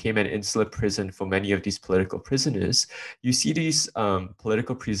 which became an insular prison for many of these political prisoners, you see these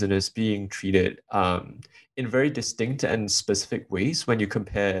political prisoners being treated in very distinct and specific ways when you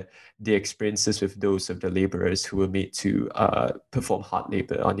compare their experiences with those of the laborers who were made to perform hard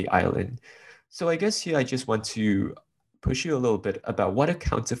labor on the island. So I guess here I just want to push you a little bit about what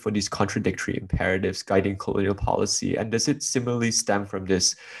accounted for these contradictory imperatives guiding colonial policy, and does it similarly stem from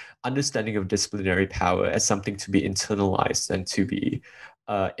this understanding of disciplinary power as something to be internalized and to be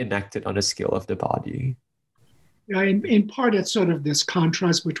enacted on a scale of the body? Yeah, in part, it's sort of this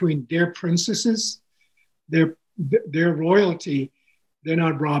contrast between their princesses, their royalty. They're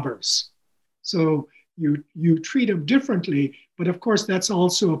not robbers, so you treat them differently. But of course, that's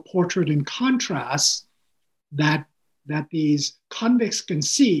also a portrait in contrast that these convicts can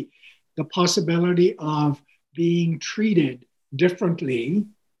see the possibility of being treated differently,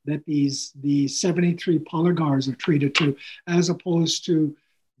 that these 73 polygars are treated to, as opposed to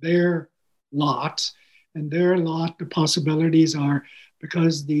their lot. And their lot, the possibilities are,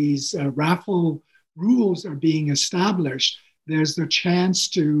 because these raffle rules are being established, there's the chance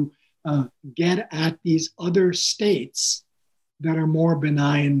to get at these other states that are more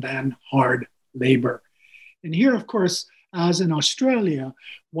benign than hard labor. And here, of course, as in Australia,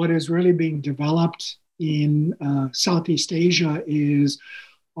 what is really being developed in Southeast Asia is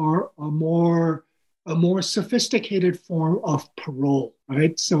a more sophisticated form of parole,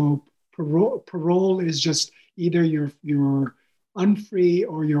 right? So parole is just either you're unfree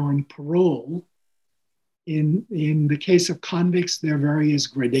or you're on parole. In the case of convicts, there are various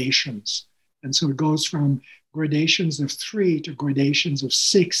gradations. And so it goes from gradations of 3 to gradations of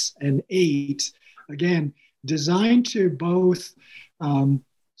 6 and 8. Again, designed to both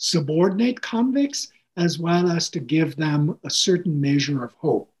subordinate convicts as well as to give them a certain measure of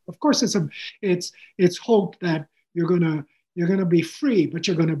hope. Of course, it's hope that you're gonna be free, but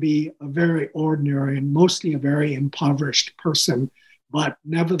you're gonna be a very ordinary and mostly a very impoverished person, but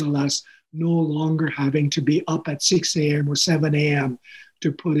nevertheless, no longer having to be up at 6 a.m. or 7 a.m.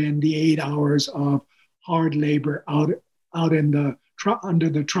 to put in the 8 hours of hard labor out in the under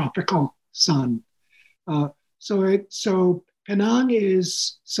the tropical sun. So Penang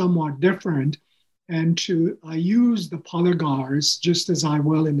is somewhat different, and I use the polygars, just as I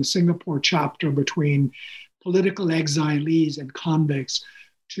will in the Singapore chapter, between political exilees and convicts,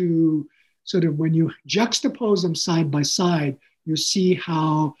 to sort of, when you juxtapose them side by side, you see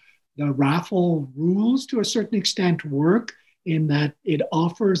how the raffle rules to a certain extent work, in that it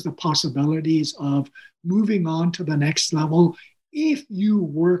offers the possibilities of moving on to the next level if you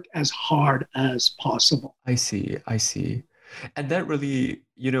work as hard as possible. I see. And that really,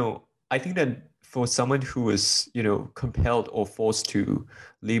 I think that for someone who is, compelled or forced to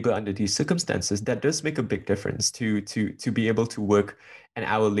labor under these circumstances, that does make a big difference to be able to work an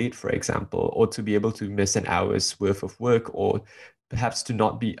hour late, for example, or to be able to miss an hour's worth of work, or perhaps to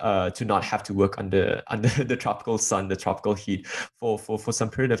not have to work under the tropical sun, the tropical heat for some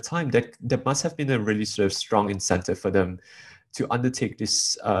period of time. That must have been a really sort of strong incentive for them to undertake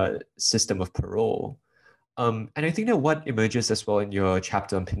this system of parole. And I think that what emerges as well in your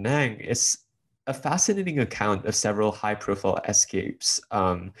chapter on Penang is a fascinating account of several high-profile escapes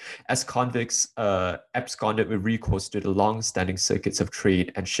as convicts absconded with recourse to the long-standing circuits of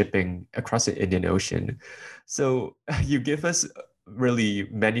trade and shipping across the Indian Ocean. So you give us really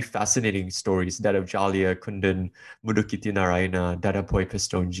many fascinating stories, that of Jalia, Kundan, Mudukiti Narayana, Dadapoy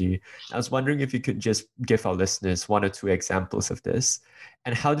Pistonji. I was wondering if you could just give our listeners 1 or 2 examples of this,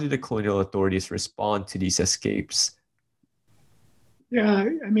 and how did the colonial authorities respond to these escapes? Yeah,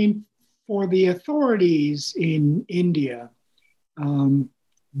 I mean, for the authorities in India,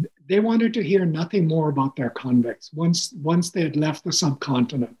 they wanted to hear nothing more about their convicts once they had left the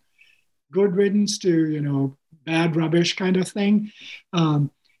subcontinent. Good riddance to, bad rubbish kind of thing.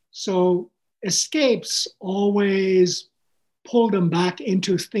 So escapes always pulled them back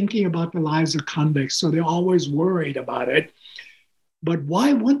into thinking about the lives of convicts. So they're always worried about it. But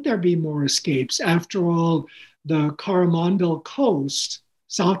why wouldn't there be more escapes? After all, the Coromandel coast,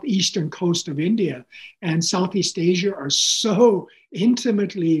 southeastern coast of India, and Southeast Asia are so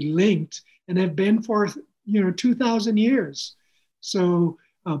intimately linked and have been for 2,000 years. So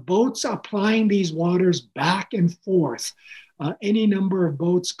boats are plying these waters back and forth. any number of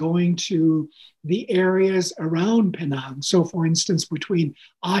boats going to the areas around Penang. So, for instance, between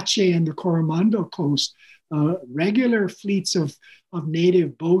Aceh and the Coromandel coast, regular fleets of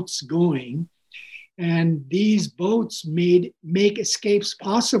native boats going. And these boats make escapes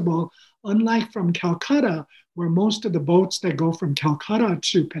possible, unlike from Calcutta, where most of the boats that go from Calcutta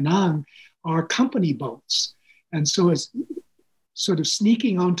to Penang are company boats. And so it's sort of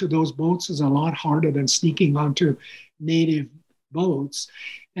sneaking onto those boats is a lot harder than sneaking onto native boats.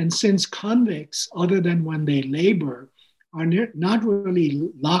 And since convicts, other than when they labor, are not really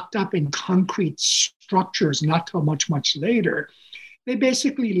locked up in concrete structures, not till much later, they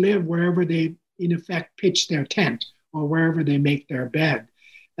basically live wherever they, in effect, pitch their tent or wherever they make their bed.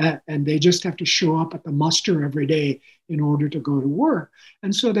 And they just have to show up at the muster every day in order to go to work.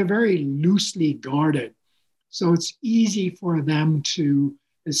 And so they're very loosely guarded. So it's easy for them to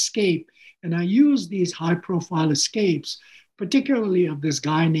escape. And I use these high-profile escapes, particularly of this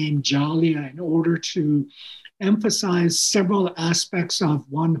guy named Jalia, in order to emphasize several aspects of,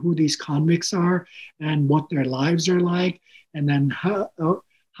 one, who these convicts are and what their lives are like, and then how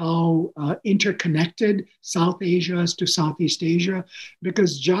interconnected South Asia is to Southeast Asia.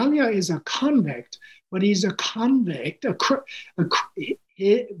 Because Jalia is a convict, but he's a convict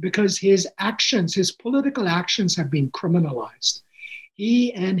because his actions, his political actions have been criminalized.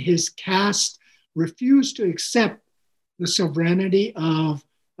 He and his caste refused to accept the sovereignty of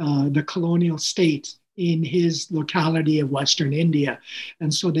the colonial state in his locality of Western India.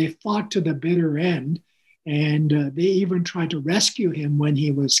 And so they fought to the bitter end. And they even tried to rescue him when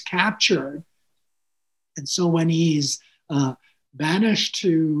he was captured. And so when he's banished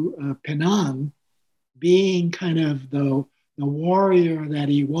to Penang, being kind of the warrior that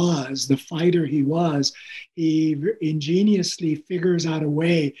he was, the fighter he was, he ingeniously figures out a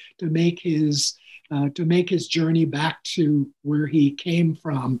way to make his journey back to where he came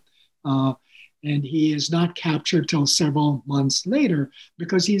from. And he is not captured till several months later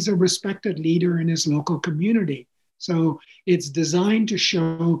because he's a respected leader in his local community. So it's designed to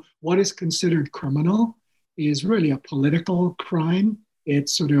show what is considered criminal is really a political crime.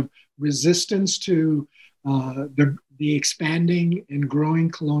 It's sort of resistance to the expanding and growing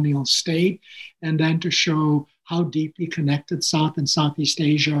colonial state, and then to show how deeply connected South and Southeast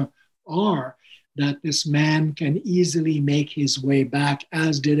Asia are, that this man can easily make his way back,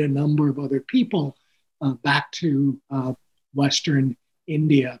 as did a number of other people, back to Western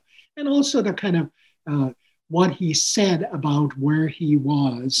India. And also the kind of what he said about where he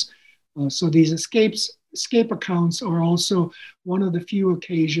was. So these escape accounts are also one of the few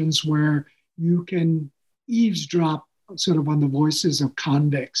occasions where you can eavesdrop sort of on the voices of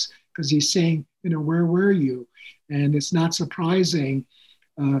convicts, because he's saying, where were you? And it's not surprising.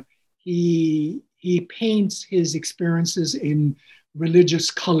 He paints his experiences in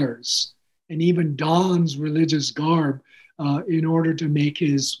religious colors and even dons religious garb in order to make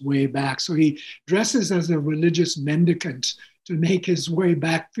his way back. So he dresses as a religious mendicant to make his way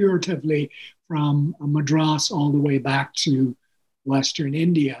back furtively from Madras all the way back to Western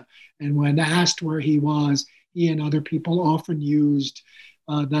India. And when asked where he was, he and other people often used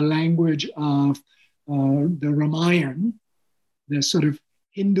the language of the Ramayana, the sort of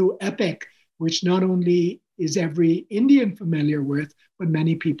Hindu epic, which not only is every Indian familiar with, but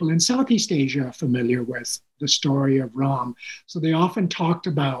many people in Southeast Asia are familiar with the story of Ram. So they often talked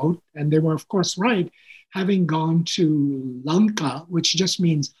about, and they were of course right, having gone to Lanka, which just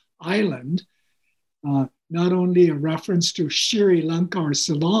means island, not only a reference to Sri Lanka or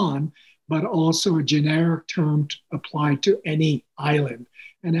Ceylon, but also a generic term applied to any island.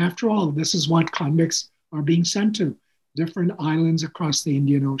 And after all, this is what convicts are being sent to, different islands across the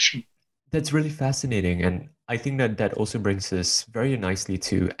Indian Ocean. That's really fascinating. And I think that also brings us very nicely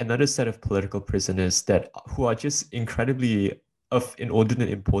to another set of political prisoners who are just incredibly of inordinate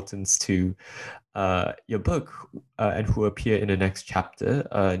importance to your book and who appear in the next chapter,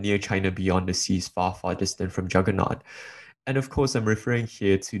 Near China Beyond the Seas, Far, Far Distant from Jagannath. And of course, I'm referring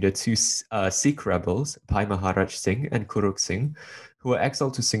here to the two Sikh rebels, Bhai Maharaj Singh and Kuruk Singh, who were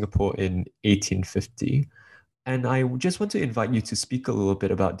exiled to Singapore in 1850. And I just want to invite you to speak a little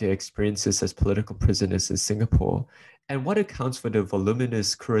bit about their experiences as political prisoners in Singapore and what accounts for the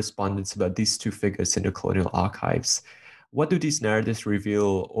voluminous correspondence about these two figures in the colonial archives. What do these narratives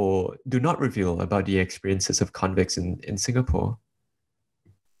reveal or do not reveal about the experiences of convicts in Singapore?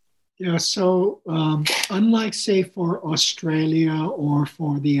 Yeah, so unlike, say, for Australia or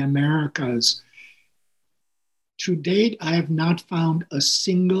for the Americas, to date, I have not found a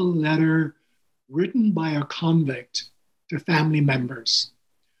single letter written by a convict to family members.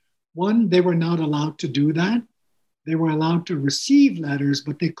 One, they were not allowed to do that. They were allowed to receive letters,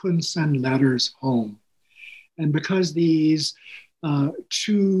 but they couldn't send letters home. And because these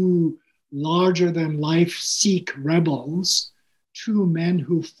two larger-than-life Sikh rebels, two men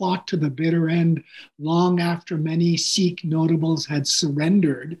who fought to the bitter end long after many Sikh notables had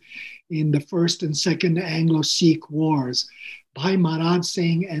surrendered in the First and Second Anglo-Sikh Wars, Bhai Maharaj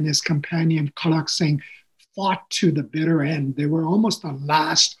Singh and his companion Kharak Singh fought to the bitter end. They were almost the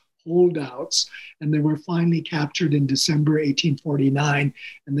last holdouts, and they were finally captured in December 1849,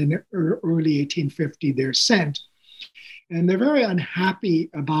 and then early 1850 they're sent. And they're very unhappy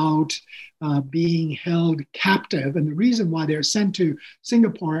about being held captive. And the reason why they're sent to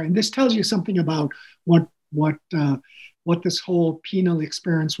Singapore, and this tells you something about what this whole penal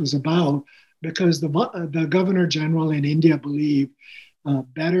experience was about, because the Governor General in India believed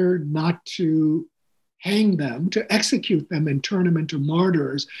better not to hang them, to execute them and turn them into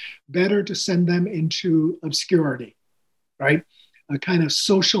martyrs, better to send them into obscurity, right? A kind of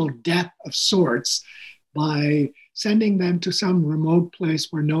social death of sorts by sending them to some remote place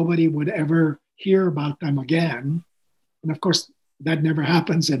where nobody would ever hear about them again. And of course, that never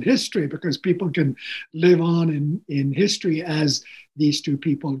happens in history because people can live on in history as these two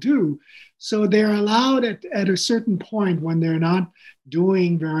people do. So they're allowed at a certain point when they're not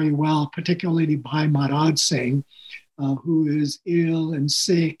doing very well, particularly Bhai Maharaj Singh, who is ill and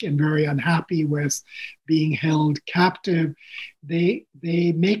sick and very unhappy with being held captive. They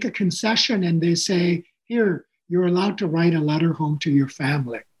make a concession and they say, here, you're allowed to write a letter home to your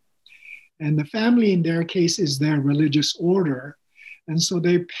family. And the family in their case is their religious order. And so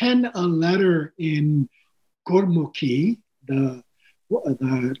they pen a letter in Gurmukhi, the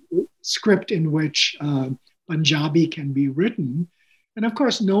script in which Punjabi can be written. And of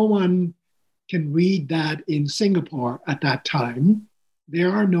course, no one can read that in Singapore at that time.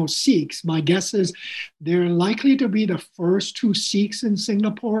 There are no Sikhs. My guess is they're likely to be the first two Sikhs in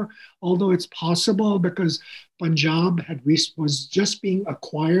Singapore, although it's possible because Punjab was just being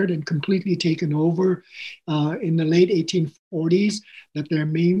acquired and completely taken over in the late 1840s, that there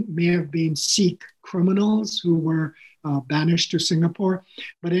may have been Sikh criminals who were banished to Singapore.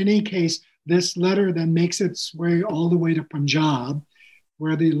 But in any case, this letter then makes its way all the way to Punjab,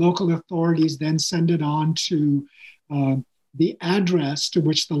 where the local authorities then send it on to the address to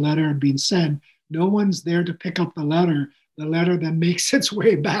which the letter had been sent. No one's there to pick up the letter. The letter then makes its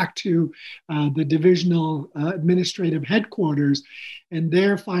way back to the divisional administrative headquarters. And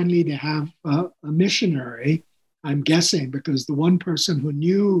there finally they have a missionary, I'm guessing, because the one person who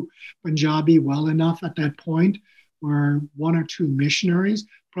knew Punjabi well enough at that point were one or two missionaries,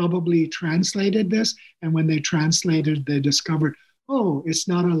 probably translated this. And when they translated, they discovered, oh, it's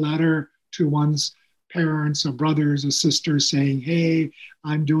not a letter to one's parents or brothers or sisters saying, hey,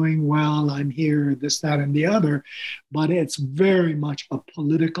 I'm doing well, I'm here, this, that, and the other. But it's very much a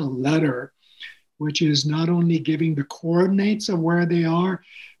political letter, which is not only giving the coordinates of where they are,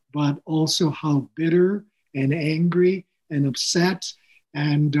 but also how bitter and angry and upset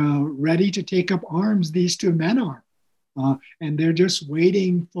and ready to take up arms these two men are. And they're just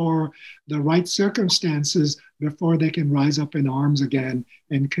waiting for the right circumstances before they can rise up in arms again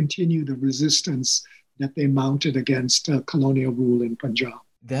and continue the resistance that they mounted against colonial rule in Punjab.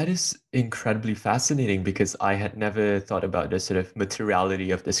 That is incredibly fascinating because I had never thought about the sort of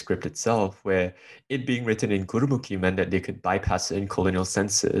materiality of the script itself, where it being written in Gurmukhi meant that they could bypass it in colonial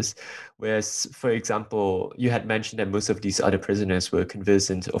censors. Whereas, for example, you had mentioned that most of these other prisoners were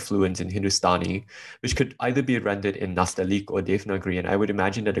conversant or fluent in Hindustani, which could either be rendered in Nastaliq or Devanagari. And I would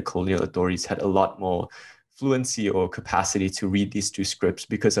imagine that the colonial authorities had a lot more fluency or capacity to read these two scripts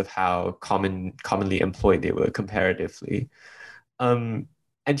because of how commonly employed they were comparatively.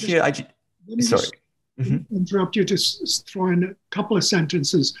 And here, sorry. Interrupt you to throw in a couple of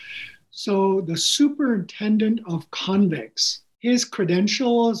sentences. So the superintendent of convicts, his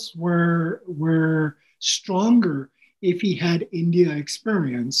credentials were stronger if he had India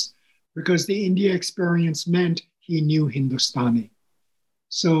experience, because the India experience meant he knew Hindustani.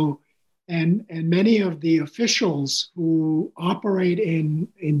 So, and many of the officials who operate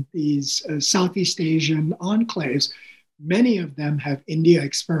in these Southeast Asian enclaves, many of them have India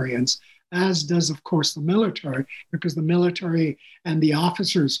experience, as does, of course, the military, because the military and the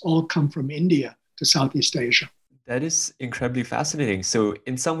officers all come from India to Southeast Asia. That is incredibly fascinating. So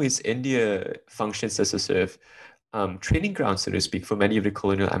in some ways, India functions as a sort of training ground, so to speak, for many of the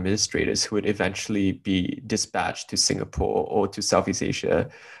colonial administrators who would eventually be dispatched to Singapore or to Southeast Asia,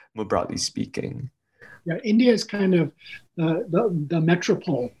 more broadly speaking. Yeah, India is kind of the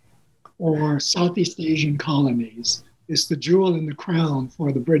metropole or Southeast Asian colonies. It's the jewel in the crown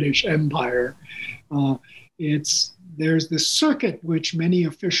for the British Empire. there's this circuit which many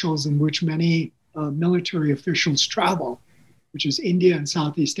officials and which many military officials travel, which is India and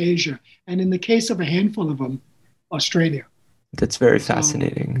Southeast Asia, and in the case of a handful of them, Australia. That's very So,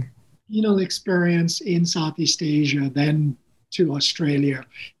 fascinating. penal experience in Southeast Asia, then to Australia,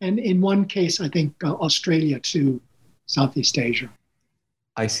 and in one case, I think Australia to Southeast Asia.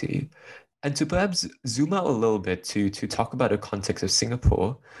 I see. And to perhaps zoom out a little bit to talk about the context of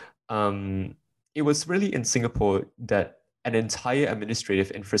Singapore, um, it was really in Singapore that an entire administrative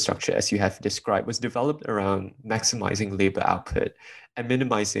infrastructure, as you have described, was developed around maximizing labor output and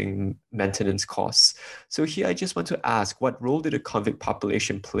minimizing maintenance costs. So here I just want to ask, what role did the convict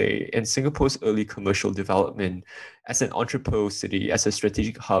population play in Singapore's early commercial development as an entrepot city, as a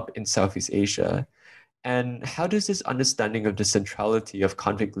strategic hub in Southeast Asia? And how does this understanding of the centrality of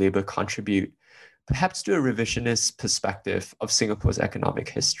convict labor contribute perhaps to a revisionist perspective of Singapore's economic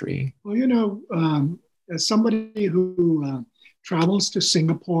history? Well, as somebody who travels to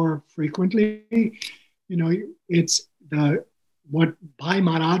Singapore frequently, it's what Bhai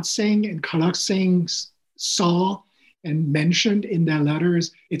Maharaj Singh and Khalak Singh saw and mentioned in their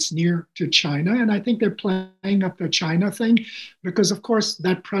letters, it's near to China. And I think they're playing up the China thing because, of course,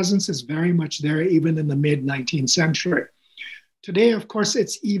 that presence is very much there even in the mid-19th century. Today, of course,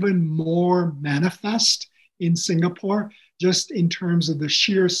 it's even more manifest in Singapore, just in terms of the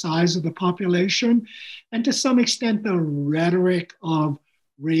sheer size of the population, and to some extent, the rhetoric of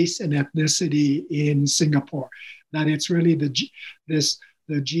race and ethnicity in Singapore, that it's really the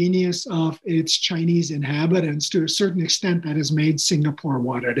genius of its Chinese inhabitants to a certain extent that has made Singapore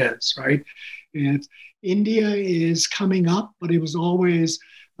what it is, right? India is coming up, but it was always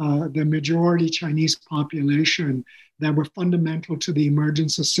the majority Chinese population that were fundamental to the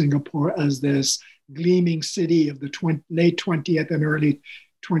emergence of Singapore as this gleaming city of the late 20th and early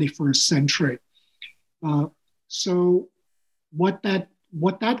 21st century. So what that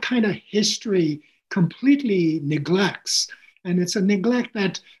kind of history completely neglects, and it's a neglect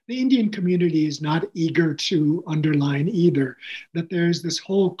that the Indian community is not eager to underline either, that there's this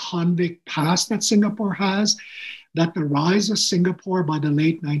whole convict past that Singapore has, that the rise of Singapore by the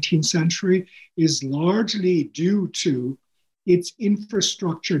late 19th century is largely due to its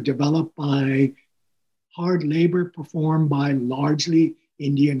infrastructure developed by hard labor performed by largely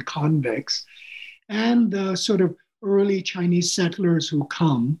Indian convicts, and the sort of early Chinese settlers who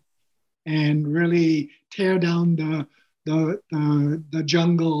come and really tear down the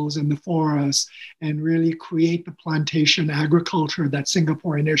jungles and the forests and really create the plantation agriculture that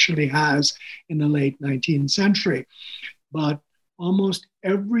Singapore initially has in the late 19th century. But almost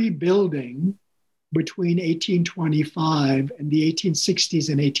every building between 1825 and the 1860s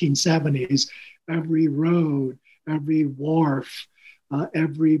and 1870s, every road, every wharf,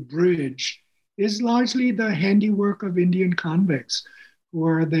 every bridge is largely the handiwork of Indian convicts who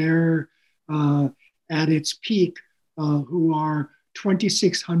are there at its peak, who are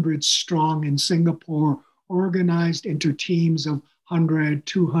 2,600 strong in Singapore, organized into teams of 100,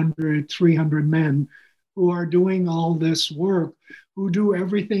 200, 300 men who are doing all this work, who do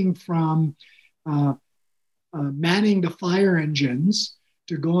everything from manning the fire engines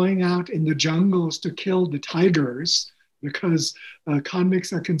to going out in the jungles to kill the tigers, because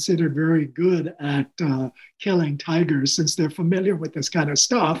convicts are considered very good at killing tigers since they're familiar with this kind of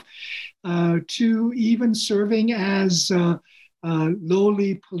stuff, to even serving as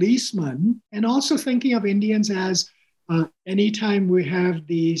lowly policemen, and also thinking of Indians as anytime we have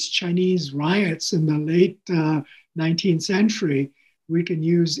these Chinese riots in the late 19th century, we can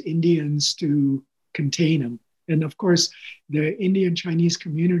use Indians to contain them. And of course, the Indian Chinese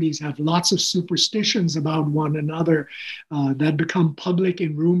communities have lots of superstitions about one another that become public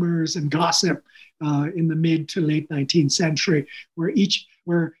in rumors and gossip in the mid to late 19th century, where each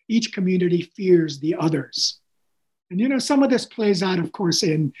community fears the others. And some of this plays out, of course,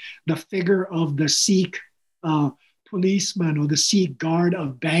 in the figure of the Sikh policeman or the Sikh guard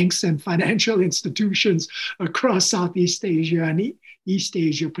of banks and financial institutions across Southeast Asia and East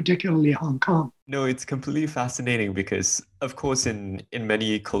Asia, particularly Hong Kong. No, it's completely fascinating because, of course, in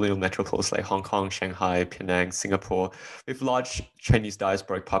many colonial metropoles like Hong Kong, Shanghai, Penang, Singapore, with large Chinese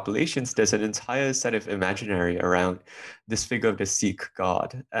diasporic populations, there's an entire set of imaginary around this figure of the Sikh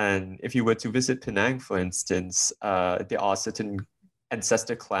god. And if you were to visit Penang, for instance, there are certain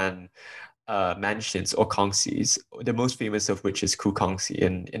ancestor clan mansions or kongsis, the most famous of which is Ku Kongsi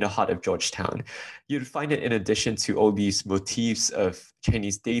in the heart of Georgetown. You'd find it in addition to all these motifs of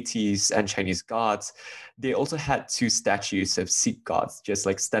Chinese deities and Chinese gods, they also had two statues of Sikh gods, just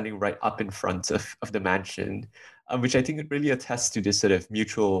like standing right up in front of the mansion, which I think really attests to this sort of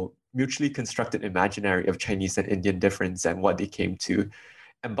mutual mutually constructed imaginary of Chinese and Indian difference and what they came to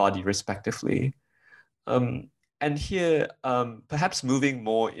embody respectively. And here, perhaps moving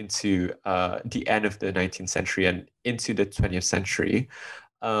more into the end of the 19th century and into the 20th century,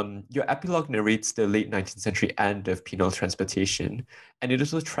 your epilogue narrates the late 19th century end of penal transportation, and it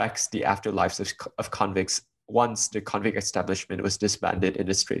also tracks the afterlives of convicts once the convict establishment was disbanded in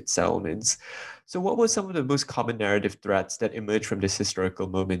the Straits Settlements. So what were some of the most common narrative threads that emerged from this historical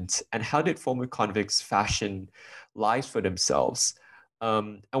moment, and how did former convicts fashion lives for themselves?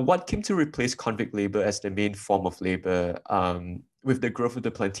 And what came to replace convict labor as the main form of labor with the growth of the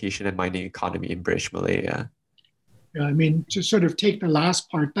plantation and mining economy in British Malaya? I mean, to sort of take the last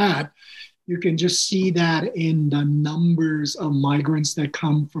part back, you can just see that in the numbers of migrants that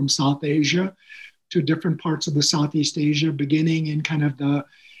come from South Asia to different parts of the Southeast Asia, beginning in kind of the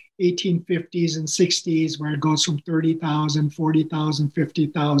 1850s and 60s, where it goes from 30,000, 40,000,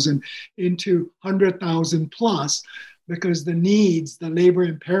 50,000 into 100,000 plus, because the needs, the labor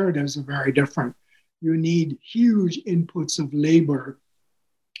imperatives are very different. You need huge inputs of labor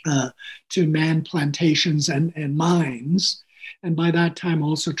to man plantations and mines. And by that time,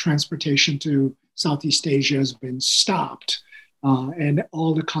 also transportation to Southeast Asia has been stopped. And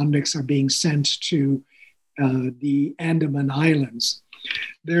all the convicts are being sent to the Andaman Islands.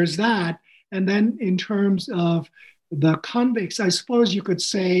 There's that. And then in terms of the convicts, I suppose you could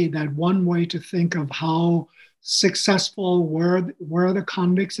say that one way to think of how successful were the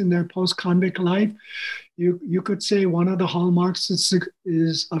convicts in their post-convict life, you could say one of the hallmarks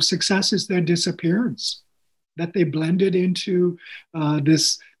of success is their disappearance, that they blended into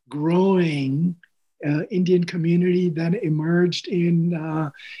this growing Indian community that emerged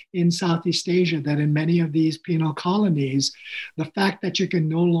in Southeast Asia, that in many of these penal colonies, the fact that you can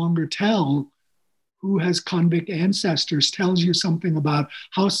no longer tell who has convict ancestors tells you something about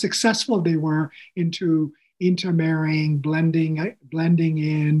how successful they were into intermarrying, blending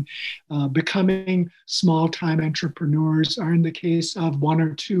in, becoming small-time entrepreneurs, or in the case of one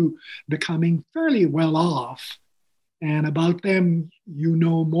or two, becoming fairly well off. And about them, you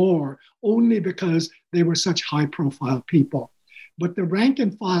know more, only because they were such high-profile people. But the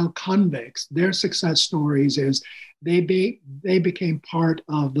rank-and-file convicts, their success stories is they became part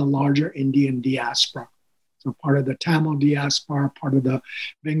of the larger Indian diaspora. So part of the Tamil diaspora, part of the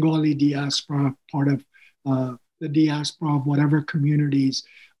Bengali diaspora, part of the diaspora of whatever communities,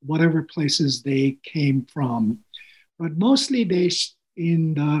 whatever places they came from. But mostly they,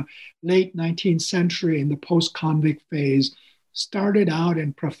 in the late 19th century, in the post-convict phase, started out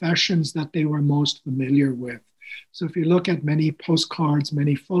in professions that they were most familiar with. So if you look at many postcards,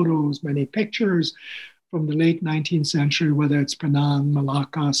 many photos, many pictures from the late 19th century, whether it's Penang,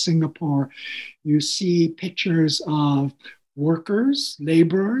 Malacca, Singapore, you see pictures of workers,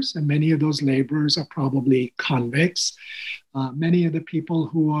 laborers, and many of those laborers are probably convicts. Many of the people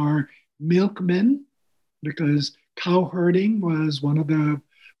who are milkmen, because cow herding was one of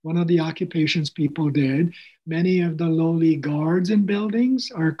the occupations people did. Many of the lowly guards in buildings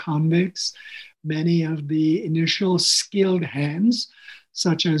are convicts. Many of the initial skilled hands,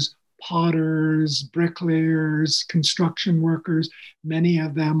 such as potters, bricklayers, construction workers, many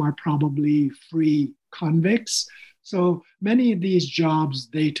of them are probably free convicts. So many of these jobs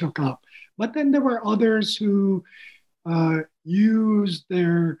they took up. But then there were others who used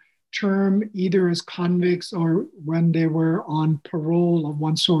their term either as convicts or when they were on parole of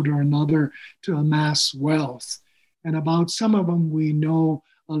one sort or another to amass wealth. And about some of them we know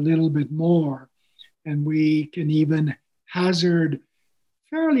a little bit more. And we can even hazard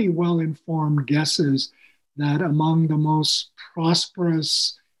fairly well-informed guesses that among the most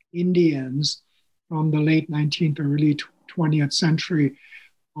prosperous Indians from the late 19th, early 20th century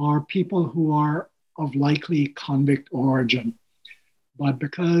are people who are of likely convict origin. But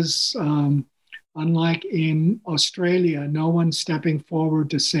because, unlike in Australia, no one's stepping forward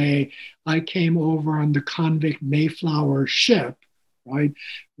to say, I came over on the convict Mayflower ship, right?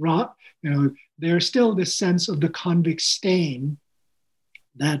 There's still this sense of the convict stain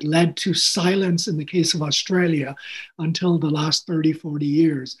that led to silence in the case of Australia until the last 30, 40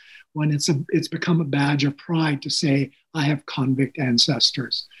 years, when it's become a badge of pride to say, I have convict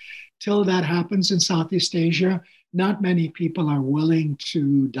ancestors. Till that happens in Southeast Asia, not many people are willing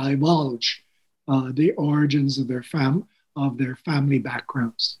to divulge the origins of their family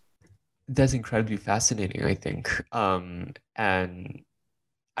backgrounds. That's incredibly fascinating, I think. And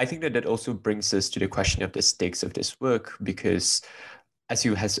I think that also brings us to the question of the stakes of this work, because as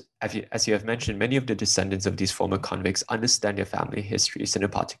you have mentioned, many of the descendants of these former convicts understand their family histories in a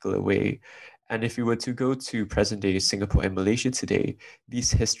particular way. And if you were to go to present-day Singapore and Malaysia today,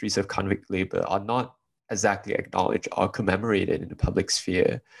 these histories of convict labor are not exactly acknowledged or commemorated in the public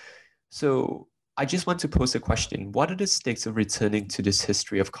sphere. So I just want to pose a question. What are the stakes of returning to this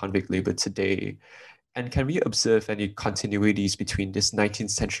history of convict labor today? And can we observe any continuities between this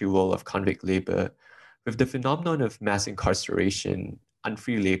 19th century world of convict labor with the phenomenon of mass incarceration,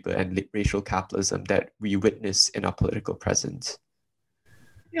 unfree labor, and racial capitalism that we witness in our political present?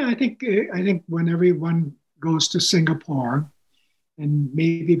 Yeah, I think when everyone goes to Singapore, and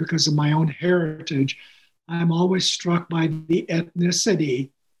maybe because of my own heritage, I'm always struck by the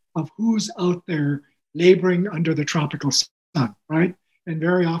ethnicity of who's out there laboring under the tropical sun, right? And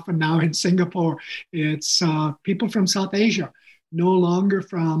very often now in Singapore, it's people from South Asia, no longer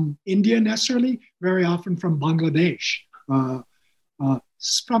from India necessarily, very often from Bangladesh,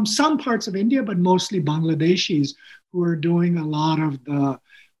 from some parts of India, but mostly Bangladeshis who are doing a lot of the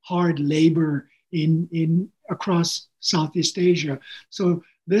hard labor in across Southeast Asia. So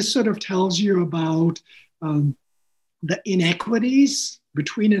this sort of tells you about the inequities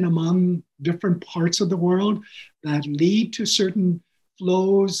between and among different parts of the world that lead to certain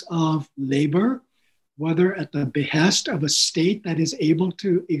flows of labor, whether at the behest of a state that is able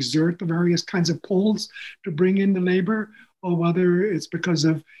to exert the various kinds of pulls to bring in the labor, or whether it's because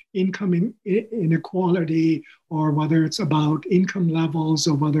of income inequality, or whether it's about income levels,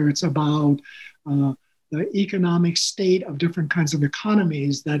 or whether it's about the economic state of different kinds of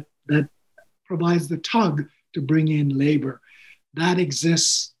economies that provides the tug to bring in labor. That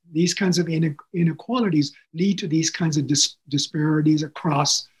exists. These kinds of inequalities lead to these kinds of disparities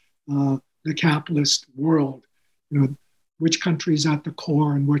across the capitalist world. Which countries at the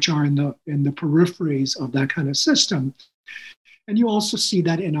core and which are in the peripheries of that kind of system. And you also see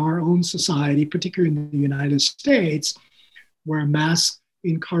that in our own society, particularly in the United States, where mass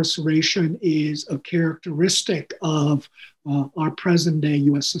incarceration is a characteristic of our present-day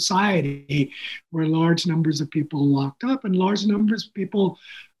U.S. society, where large numbers of people locked up and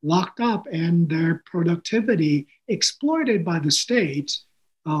their productivity exploited by the state,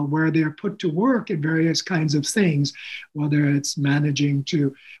 where they're put to work in various kinds of things, whether it's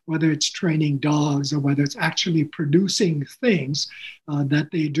whether it's training dogs, or whether it's actually producing things that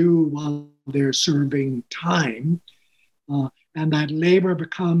they do while they're serving time. And that labor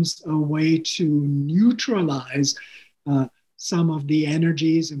becomes a way to neutralize some of the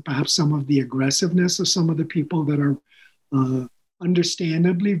energies and perhaps some of the aggressiveness of some of the people that are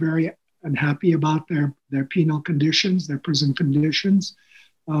understandably very unhappy about their penal conditions, their prison conditions.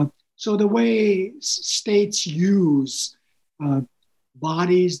 So the way states use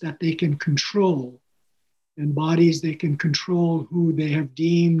bodies that they can control, and bodies they can control who they have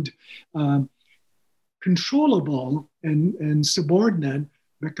deemed controllable and subordinate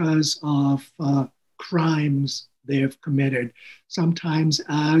because of crimes they have committed. Sometimes,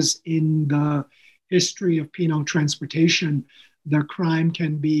 as in the history of penal transportation, the crime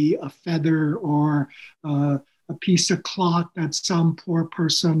can be a feather or a piece of cloth that some poor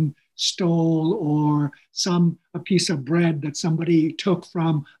person stole, or a piece of bread that somebody took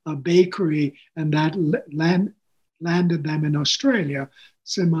from a bakery and that landed them in Australia.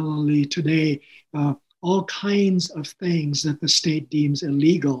 Similarly, today, all kinds of things that the state deems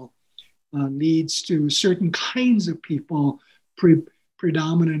illegal leads to certain kinds of people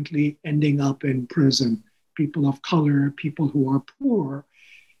predominantly ending up in prison. People of color, people who are poor.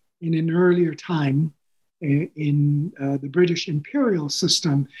 In an earlier time, in the British imperial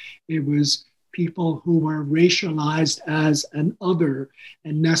system, it was people who were racialized as an other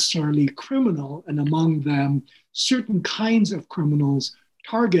and necessarily criminal, and among them, certain kinds of criminals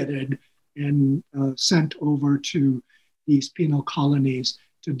targeted and sent over to these penal colonies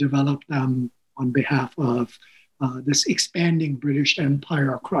to develop them on behalf of this expanding British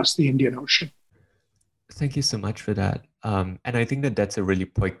Empire across the Indian Ocean. Thank you so much for that. And I think that that's a really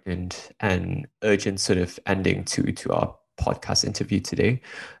poignant and urgent sort of ending to our podcast interview today.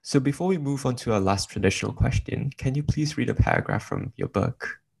 So before we move on to our last traditional question, can you please read a paragraph from your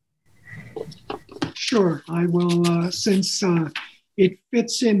book? Sure, I will, since it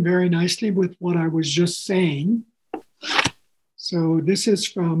fits in very nicely with what I was just saying. So this is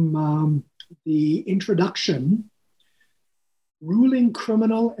from the introduction. Ruling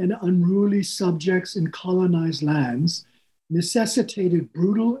criminal and unruly subjects in colonized lands necessitated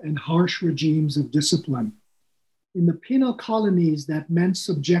brutal and harsh regimes of discipline. In the penal colonies, that meant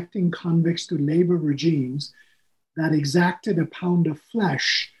subjecting convicts to labor regimes that exacted a pound of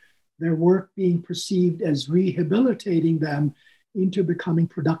flesh, their work being perceived as rehabilitating them into becoming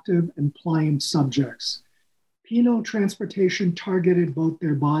productive and pliant subjects. penal transportation targeted both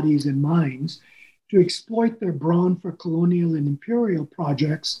their bodies and minds to exploit their brawn for colonial and imperial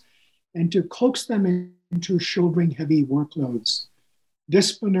projects and to coax them into shouldering heavy workloads.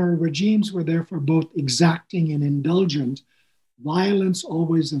 Disciplinary regimes were therefore both exacting and indulgent, violence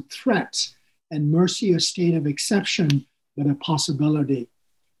always a threat, and mercy a state of exception but a possibility.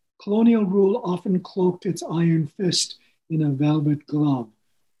 Colonial rule often cloaked its iron fist in a velvet glove.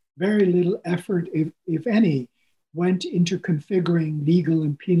 Very little effort, if any, went into configuring legal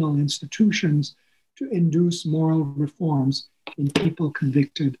and penal institutions to induce moral reforms in people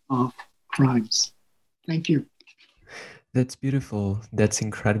convicted of crimes. Thank you. That's beautiful. That's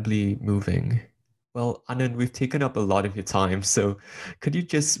incredibly moving. Well, Anand, we've taken up a lot of your time, so could you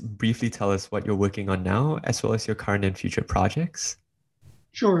just briefly tell us what you're working on now, as well as your current and future projects?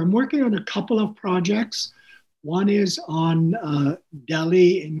 Sure. I'm working on a couple of projects. One is on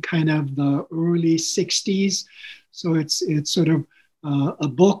Delhi in kind of the early 60s. So it's sort of a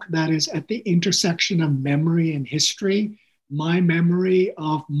book that is at the intersection of memory and history. My memory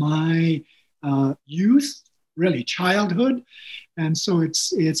of my youth, really childhood. And so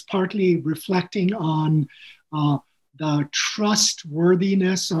it's partly reflecting on the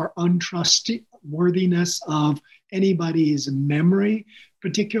trustworthiness or untrustworthiness of anybody's memory,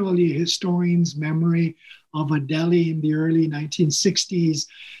 particularly a historian's memory of a Delhi in the early 1960s,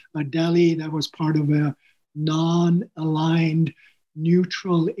 a Delhi that was part of a non-aligned,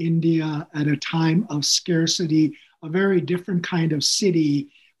 neutral India at a time of scarcity, a very different kind of city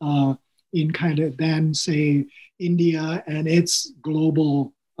in kind of then, say, India and its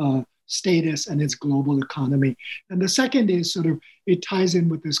global status and its global economy. And the second is sort of, it ties in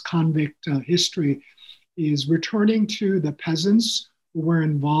with this convict history, is returning to the peasants who were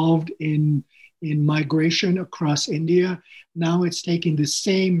involved in migration across India. Now it's taking the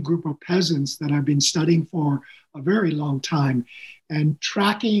same group of peasants that I've been studying for a very long time and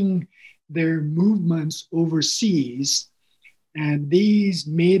tracking their movements overseas. And these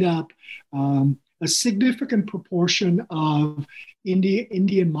made up a significant proportion of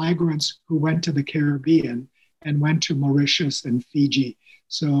Indian migrants who went to the Caribbean and went to Mauritius and Fiji.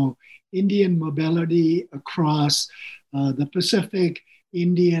 So Indian mobility across the Pacific,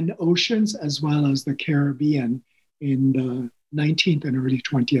 Indian Oceans, as well as the Caribbean in the 19th and early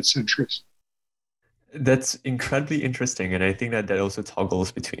 20th centuries. That's incredibly interesting. And I think that also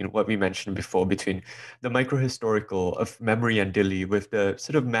toggles between what we mentioned before, between the microhistorical of memory and Delhi with the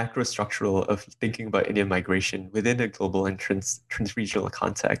sort of macro structural of thinking about Indian migration within a global and trans-regional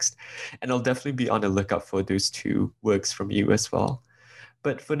context. And I'll definitely be on the lookout for those two works from you as well.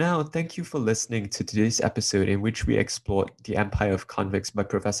 But for now, thank you for listening to today's episode in which we explored The Empire of Convicts by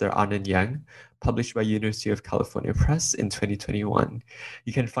Professor Anand Yang, published by University of California Press in 2021.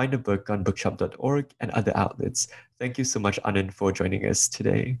 You can find the book on bookshop.org and other outlets. Thank you so much, Anand, for joining us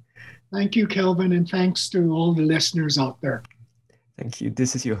today. Thank you, Kelvin, and thanks to all the listeners out there. Thank you.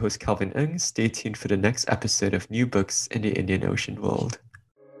 This is your host, Calvin Ng. Stay tuned for the next episode of New Books in the Indian Ocean World.